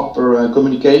Swapper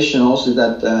communication also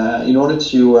that in order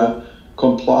to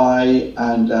comply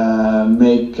and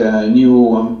make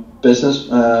new business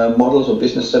models or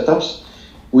business setups,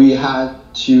 we had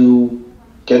to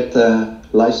get the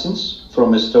license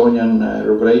from Estonian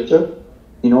regulator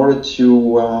in order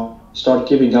to start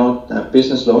giving out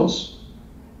business loans.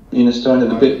 In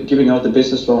Estonia, giving out the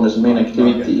business loan as main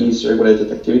activity is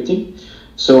regulated activity.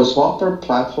 So Swapper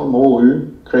Platform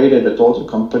OU created a daughter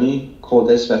company called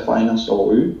SV Finance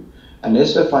OU, and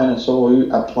SV Finance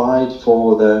OU applied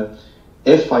for the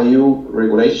FIU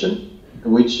regulation,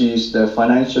 which is the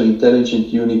Financial Intelligent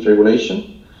Unit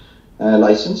Regulation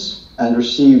license, and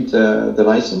received the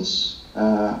license.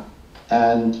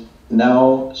 And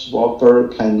now Swapper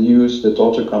can use the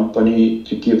daughter company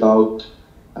to give out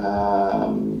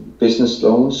business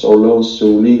loans or loans to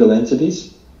legal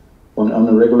entities on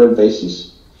a regular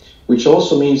basis, which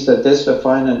also means that SV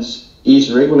Finance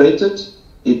is regulated.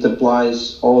 It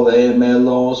applies all the AML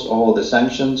laws, all the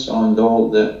sanctions, and all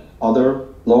the other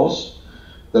laws.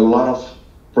 There are a lot of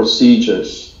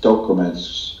procedures,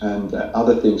 documents, and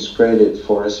other things created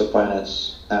for SV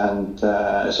Finance, and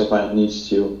SV Finance needs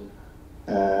to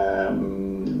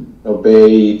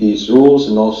obey these rules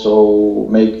and also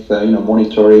make the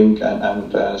monitoring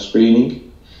and screening.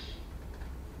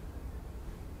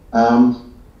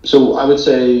 So I would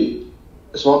say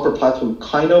Swapper Platform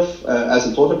kind of, as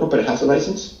a daughter company, has a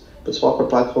license, but Swapper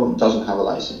Platform doesn't have a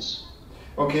license.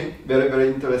 Okay, very, very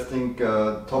interesting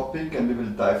topic, and we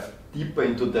will dive deeper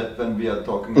into that when we are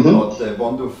talking about the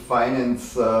Wandoo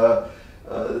Finance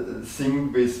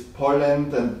thing with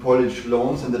Poland and Polish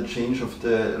loans and the change of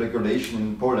the regulation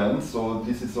in Poland. So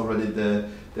this is already the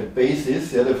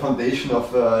basis, the foundation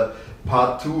of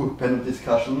part 2 panel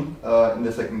discussion in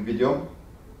the second video.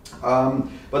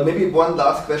 But maybe one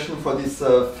last question for this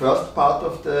first part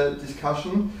of the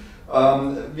discussion.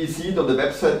 We see it on the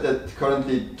website that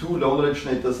currently 2 loan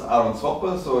originators are on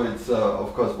Swapper, so it's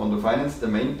of course Wandoo Finance, the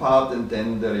main part, and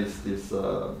then there is this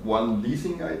one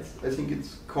leasing, I think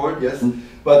it's called, yes.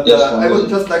 But yes, I would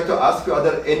just like to ask you, are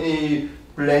there any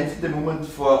plans at the moment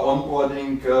for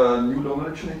onboarding new loan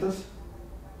originators?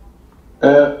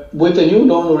 With the new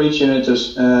loan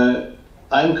originators,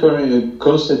 I'm currently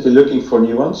constantly looking for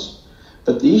new ones,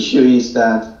 but the issue is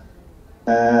that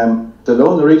the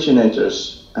loan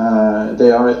originators,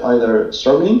 they are either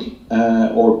struggling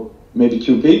or maybe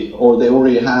too big, or they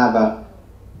already have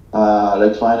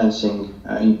like financing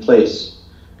in place.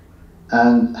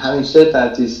 And having said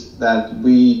that, is that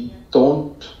we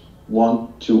don't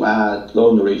want to add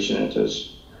loan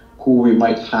originators who we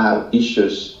might have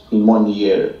issues in 1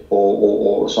 year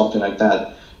or something like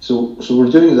that. So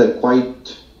we're doing like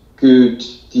quite good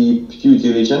deep due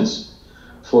diligence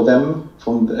for them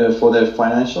for their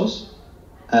financials,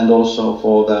 and also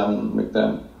for them, like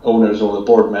the owners or the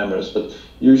board members. But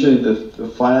usually the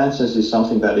finances is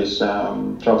something that is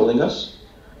troubling us,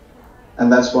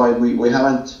 and that's why we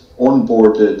haven't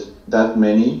onboarded that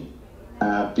many,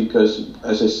 because,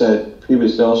 as I said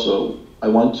previously also, I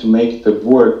want to make the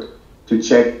work to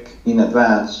check in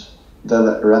advance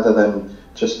rather than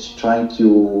just trying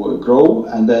to grow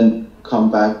and then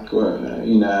come back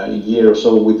in a year or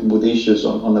so with issues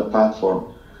on the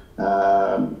platform.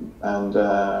 As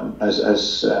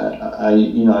I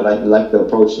like the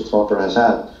approach that Swapper has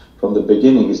had from the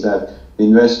beginning, is that the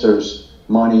investors'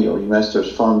 money or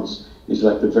investors' funds is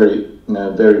like the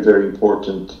very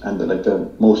important and like the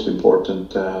most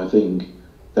important thing,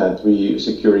 that we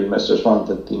secure investors' funds,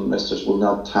 that the investors will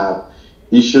not have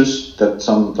issues that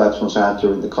some platforms had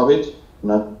during the COVID,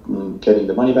 not getting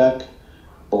the money back,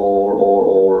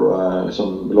 or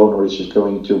some loan originators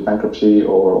going into bankruptcy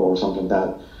or something like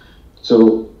that.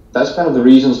 So that's kind of the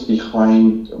reasons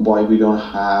behind why we don't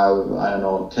have, I don't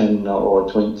know, 10 or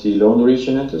 20 loan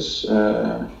originators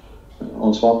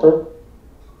on Swapper.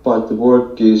 But the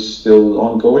work is still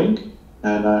ongoing,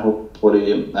 and I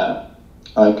hopefully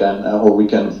we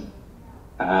can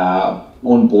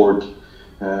onboard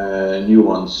new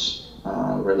ones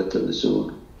relatively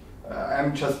soon.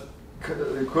 I'm just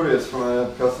curious from a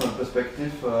personal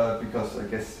perspective, because I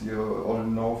guess you all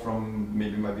know from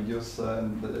maybe my videos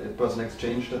and the personal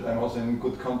exchange that I'm also in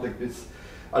good contact with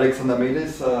Alexander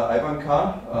Melis,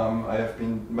 Ivancar. I have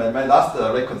been, my last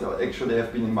records actually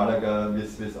have been in Malaga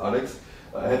with Alex.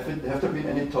 Have there been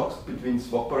any talks between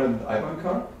Swapper and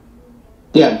Ivancar?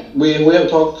 Yeah, we have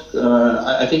talked.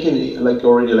 I think in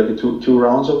already two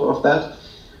rounds of that,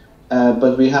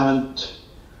 but we haven't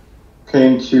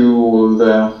came to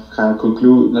the kind of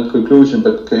not conclusion,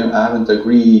 but haven't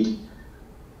agreed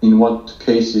in what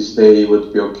cases they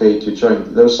would be okay to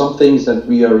join. There are some things that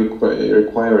we are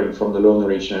requiring from the loan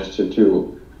originators to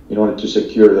do in order to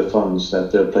secure the funds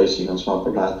that they're placing on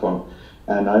Swapper platform,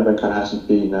 and Ivancar hasn't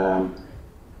been,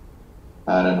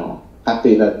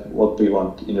 happy that what we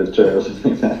want in return or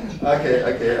something like that. Okay,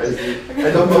 I see.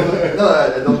 I don't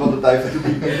want to dive too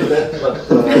deep into that, but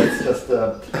it's just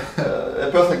a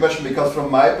personal question, because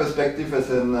from my perspective as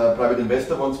a private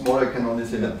investor, once more, I can only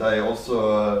say that I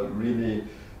also really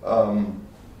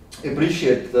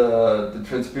appreciate the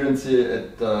transparency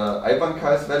at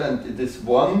Ivancar as well, and it is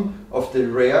one of the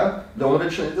rare loan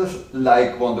originators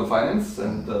like Wandoo Finance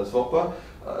and Swapper,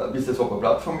 with the Swapper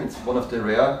platform. It's one of the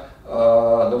rare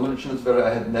loan originators where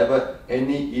I had never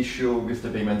any issue with the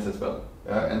payments as well.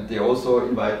 And they also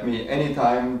invite me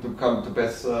anytime to come to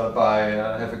Best Buy,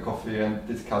 have a coffee and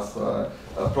discuss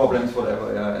problems,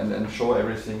 whatever, and show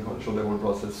everything, show the whole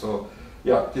process. So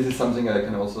yeah, this is something I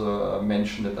can also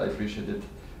mention that I appreciate it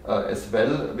as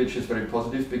well, which is very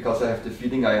positive, because I have the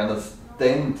feeling I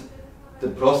understand the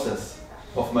process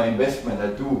of my investment I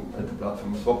do at the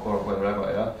platform, Swapper or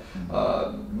wherever.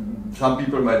 Some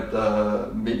people might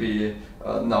maybe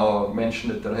now mention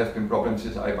that there have been problems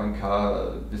with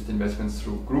Ivancar with the investments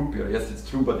through group here. Yes, it's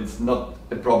true, but it's not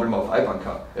a problem of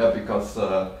Ivancar, because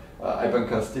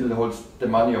Ivancar still holds the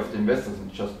money of the investors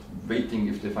and just waiting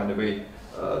if they find a way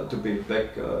to pay it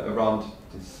back around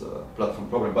this platform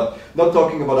problem. But not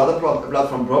talking about other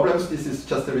platform problems, this is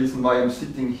just the reason why I'm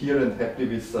sitting here and happy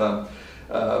with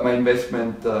my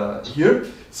investment here.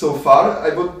 So far,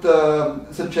 I would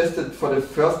suggest that for the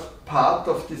first part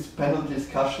of this panel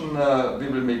discussion, we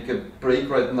will make a break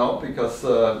right now, because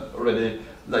already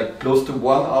close to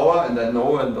 1 hour, and I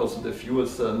know, and also the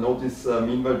viewers notice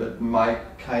meanwhile, that my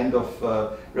kind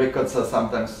of records are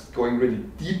sometimes going really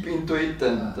deep into it,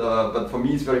 and but for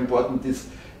me it's very important, this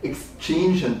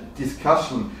exchange and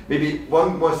discussion. Maybe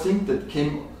one more thing that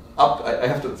came up, I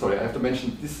have to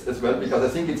mention this as well, because I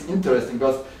think it's interesting,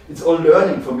 because it's all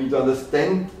learning for me to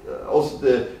understand also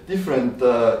the different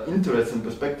interests and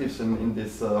perspectives in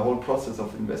this whole process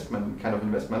of investment,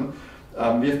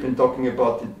 we have been talking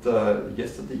about it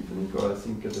yesterday evening, or I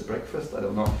think at the breakfast, I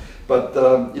don't know, but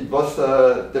it was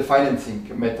the financing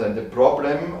matter and the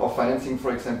problem of financing,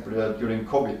 for example, during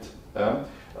COVID.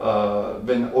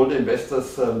 When all the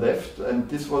investors left, and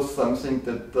this was something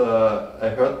that I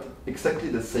heard exactly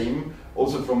the same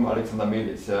also from Alexander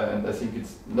Melis, and I think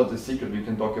it's not a secret, we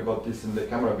can talk about this in the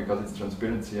camera because it's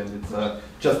transparency and it's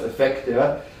just a fact,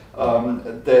 that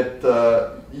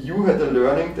you had a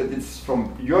learning that it's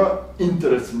from your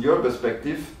interest and your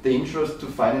perspective dangerous to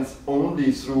finance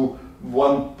only through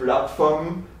one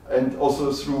platform and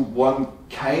also through one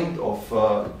kind of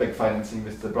back financing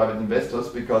with the private investors,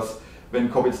 because when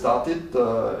COVID started,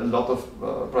 a lot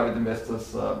of private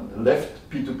investors left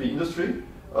P2P industry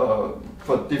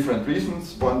for different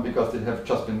reasons. One, because they have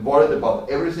just been worried about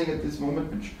everything at this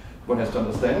moment, which one has to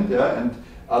understand, and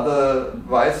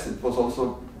otherwise it was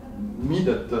also me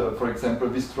that, for example,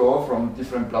 withdraw from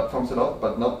different platforms a lot,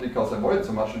 but not because I worried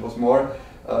so much, it was more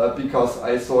because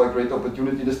I saw a great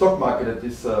opportunity in the stock market at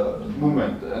this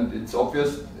moment. And it's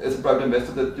obvious as a private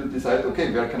investor that you decide,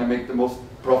 okay, where can I make the most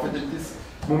profit at this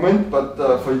moment? But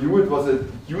for you it was a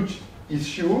huge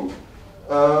issue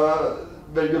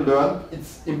where you learned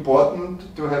it's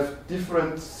important to have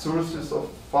different sources of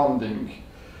funding.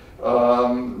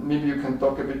 Maybe you can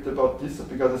talk a bit about this,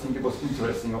 because I think it was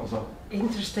interesting also.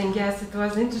 Interesting, yes, it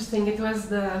was interesting. It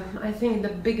was I think the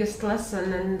biggest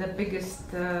lesson and the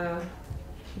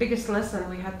biggest lesson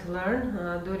we had to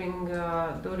learn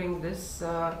during this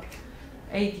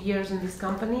 8 years in this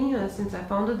company since I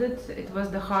founded it. It was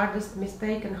the hardest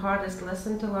mistake and hardest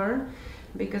lesson to learn,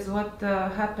 because what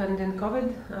happened in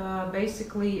COVID,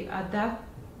 basically at that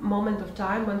moment of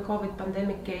time when COVID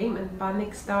pandemic came and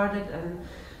panic started and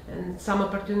some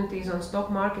opportunities on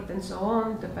stock market and so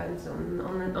on, depends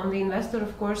on the investor,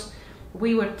 of course.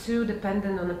 We were too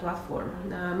dependent on the platform,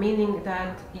 meaning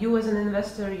that you as an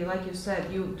investor, like you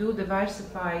said, you do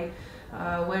diversify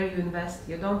where you invest.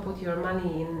 You don't put your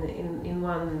money in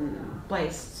one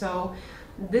place. So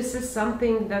this is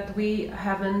something that we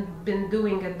haven't been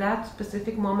doing at that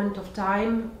specific moment of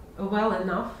time well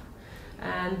enough.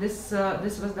 And this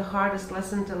was the hardest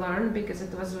lesson to learn, because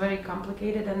it was very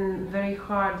complicated and very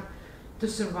hard to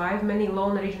survive. Many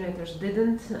loan originators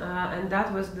didn't, and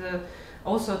that was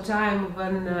also time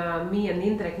when me and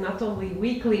Indrek, not only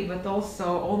weekly but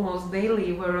also almost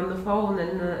daily, were on the phone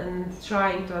and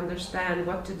trying to understand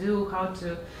what to do, how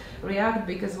to react.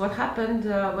 Because what happened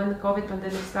when the COVID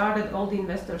pandemic started, all the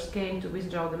investors came to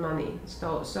withdraw the money.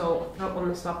 So on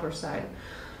the swapper side.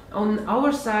 On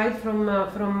our side,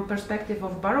 from perspective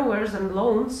of borrowers and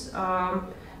loans,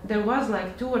 there was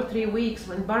like 2 or 3 weeks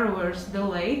when borrowers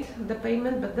delayed the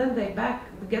payment, but then they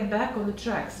get back on the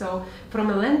track. So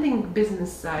from a lending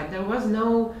business side, there was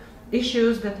no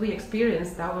issues that we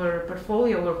experienced. Our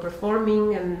portfolio were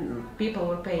performing and people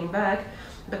were paying back,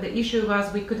 but the issue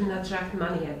was we couldn't attract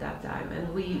money at that time,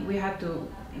 and we had to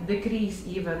decrease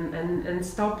even and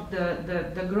stop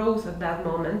the growth at that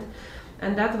moment.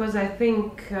 And that was, I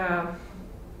think,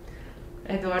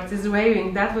 Edward is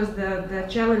waving, that was the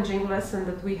challenging lesson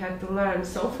that we had to learn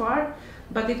so far.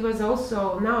 But it was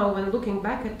also, now when looking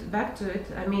back to it,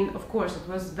 I mean, of course, it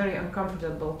was very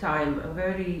uncomfortable time,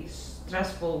 very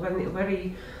stressful,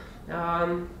 very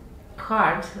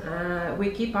hard.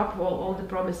 We keep up all the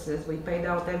promises. We paid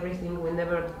out everything. We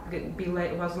never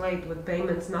was late with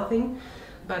payments, nothing.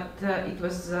 But it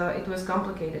was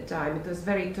complicated time. It was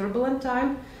very turbulent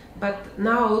time. But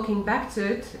now looking back to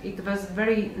it, it was a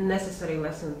very necessary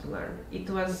lesson to learn. It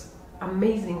was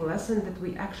amazing lesson that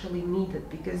we actually needed,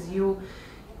 because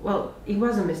it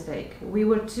was a mistake. We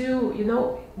were too,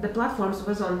 the platforms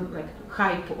was on like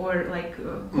hype or like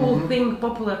cool thing,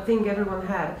 popular thing everyone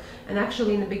had. And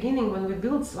actually in the beginning when we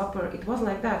built Swapper, it was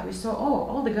like that. We saw,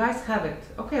 all the guys have it.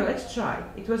 Okay, let's try.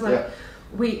 It was like,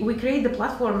 we create the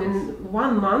platform in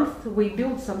 1 month, we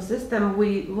built some system,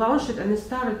 we launched it and it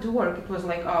started to work. It was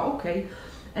like, okay.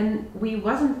 And we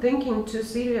wasn't thinking too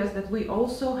serious that we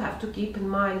also have to keep in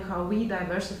mind how we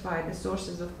diversify the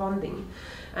sources of funding.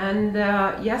 And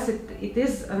yes, it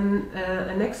is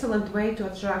an excellent way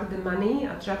to attract the money,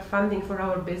 attract funding for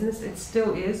our business. It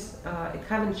still is, it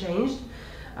haven't changed.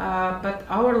 But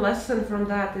our lesson from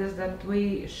that is that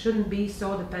we shouldn't be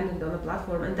so dependent on the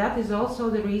platform. And that is also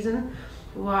the reason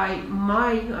why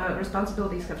my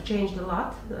responsibilities have changed a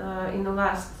lot in the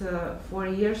last 4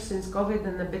 years since COVID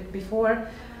and a bit before.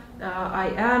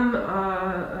 I am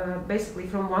basically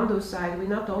from Wandoo side. We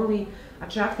not only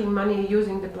attracting money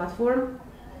using the platform,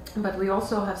 but we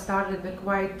also have started a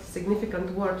quite significant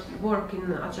work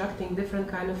in attracting different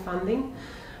kind of funding.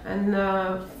 And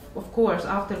of course,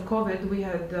 after COVID, we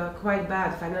had quite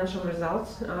bad financial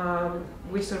results.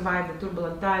 We survived the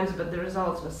turbulent times, but the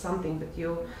results was something that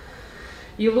you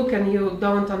you look and you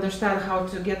don't understand how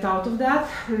to get out of that.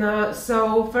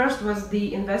 So first was the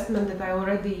investment that I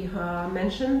already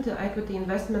mentioned, equity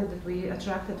investment that we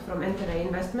attracted from Enterray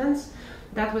Investments.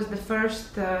 That was the first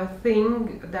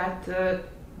thing that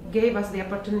gave us the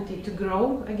opportunity to grow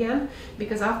again,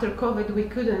 because after COVID we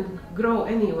couldn't grow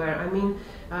anywhere. I mean,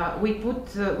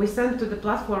 we sent to the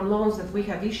platform loans that we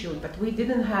have issued, but we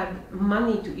didn't have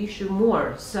money to issue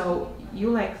more. So you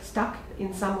like stuck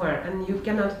in somewhere and you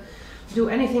cannot do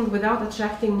anything without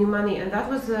attracting new money. And that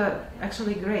was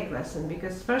actually a great lesson,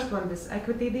 because first one, this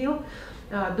equity deal.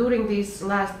 During these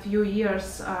last few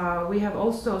years, we have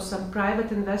also some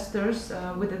private investors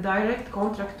with a direct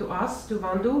contract to us, to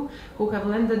Wandoo, who have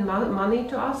lended money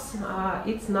to us.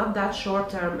 It's not that short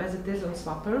term as it is on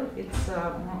Swapper. It's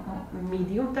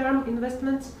medium term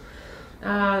investments.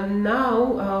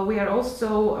 Now we are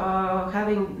also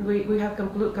we have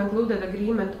concluded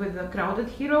agreement with the Crowded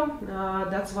Hero.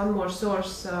 That's one more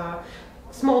source,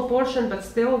 small portion, but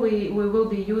still we will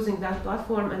be using that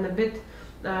platform and a bit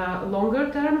longer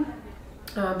term,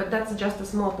 but that's just a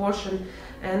small portion.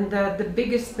 And the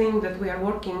biggest thing that we are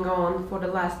working on for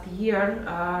the last year,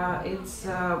 it's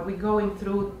we're going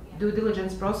through due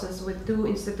diligence process with 2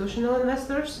 institutional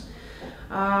investors,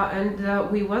 and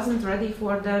we wasn't ready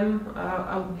for them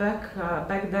back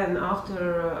then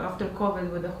after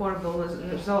COVID, with the horrible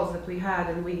results that we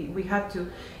had, and we had to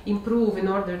improve in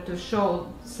order to show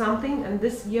something. And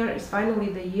this year is finally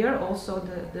the year. Also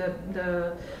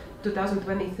the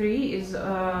 2023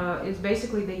 is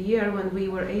basically the year when we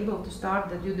were able to start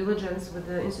the due diligence with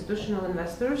the institutional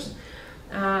investors,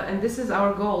 and this is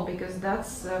our goal, because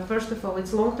that's first of all,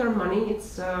 it's long-term money.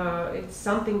 It's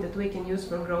something that we can use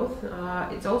for growth.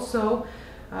 It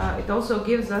also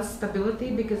gives us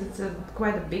stability, because it's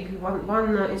quite a big one.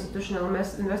 One institutional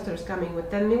investor is coming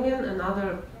with 10 million,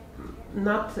 another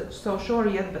not so sure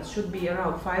yet, but should be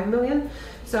around 5 million.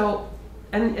 So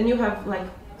and you have like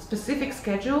specific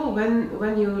schedule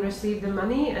when you receive the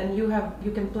money, and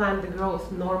you can plan the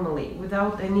growth normally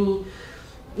without any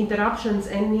interruptions,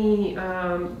 any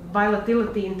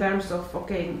volatility in terms of,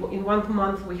 okay, in 1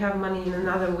 month we have money, in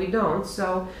another we don't.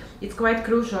 So it's quite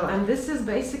crucial, and this is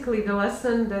basically the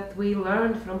lesson that we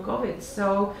learned from COVID.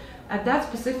 So at that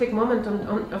specific moment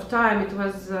of time, it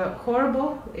was horrible.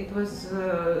 It was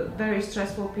a very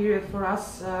stressful period for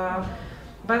us.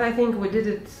 But I think we did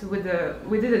it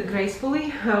gracefully.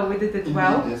 We did it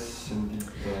well. Yes, indeed.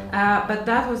 But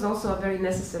that was also a very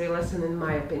necessary lesson, in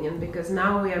my opinion, because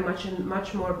now we are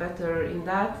much more better in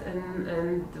that,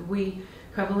 and we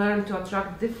have learned to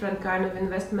attract different kind of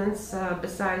investments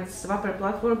besides Swapper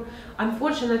platform.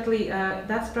 Unfortunately,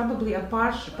 that's probably a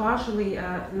partially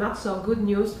not so good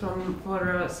news for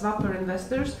Swapper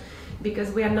investors,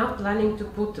 because we are not planning to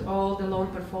put all the loan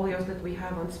portfolios that we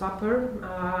have on Swapper.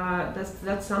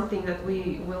 That's something that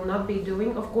we will not be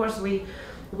doing. Of course,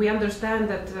 we understand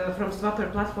that from Swapper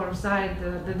platform side,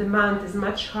 the demand is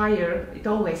much higher. It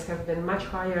always has been much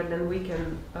higher than we can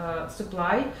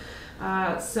supply.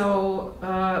 So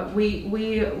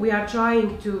we are trying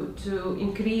to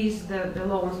increase the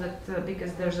loans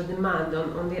because there's a demand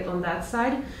on that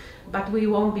side. But we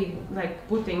won't be like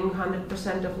putting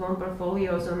 100% of loan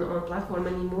portfolios on platform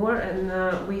anymore, and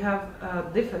we have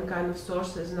different kind of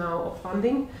sources now of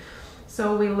funding.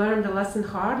 So we learned the lesson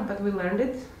hard, but we learned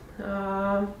it.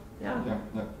 Yeah.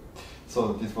 So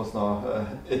this was now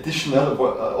additional.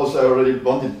 Also, I already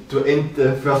wanted to end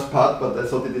the first part, but I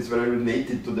thought it is very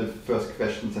related to the first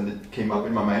questions, and it came up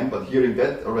in my mind. But hearing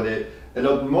that, already a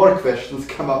lot more questions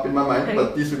come up in my mind. Okay.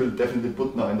 But this we will definitely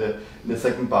put now in the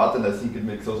second part, and I think it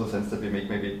makes also sense that we make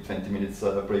maybe 20 minutes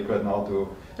break right now to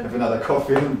have another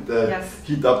coffee and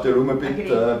heat up the room a bit,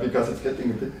 because it's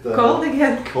getting a bit cold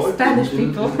again. Spanish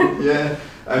people. Yeah.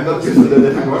 I'm not used to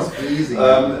that anymore. Freezing.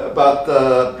 But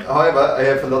however, I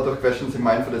have a lot of questions in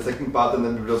mind for the second part, and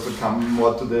then we will also come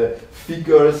more to the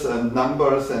figures and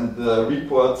numbers and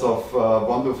reports of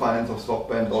Wandoo Finance, of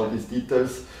Swapper, and all these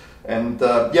details. And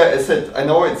as I said, I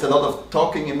know it's a lot of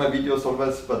talking in my videos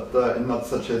always, but in not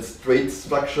such a straight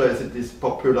structure as it is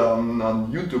popular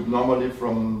on YouTube normally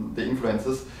from the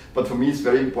influencers. But for me, it's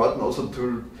very important also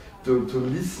to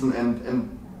listen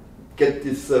and get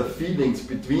these feelings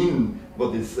between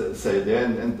what is said,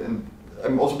 and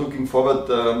I'm also looking forward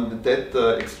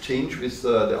that exchange with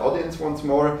the audience once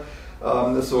more.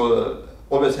 So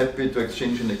always happy to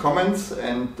exchange in the comments,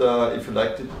 and if you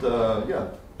liked it,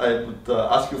 I would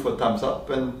ask you for a thumbs up,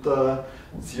 and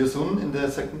see you soon in the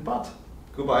second part.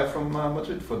 Goodbye from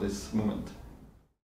Madrid for this moment.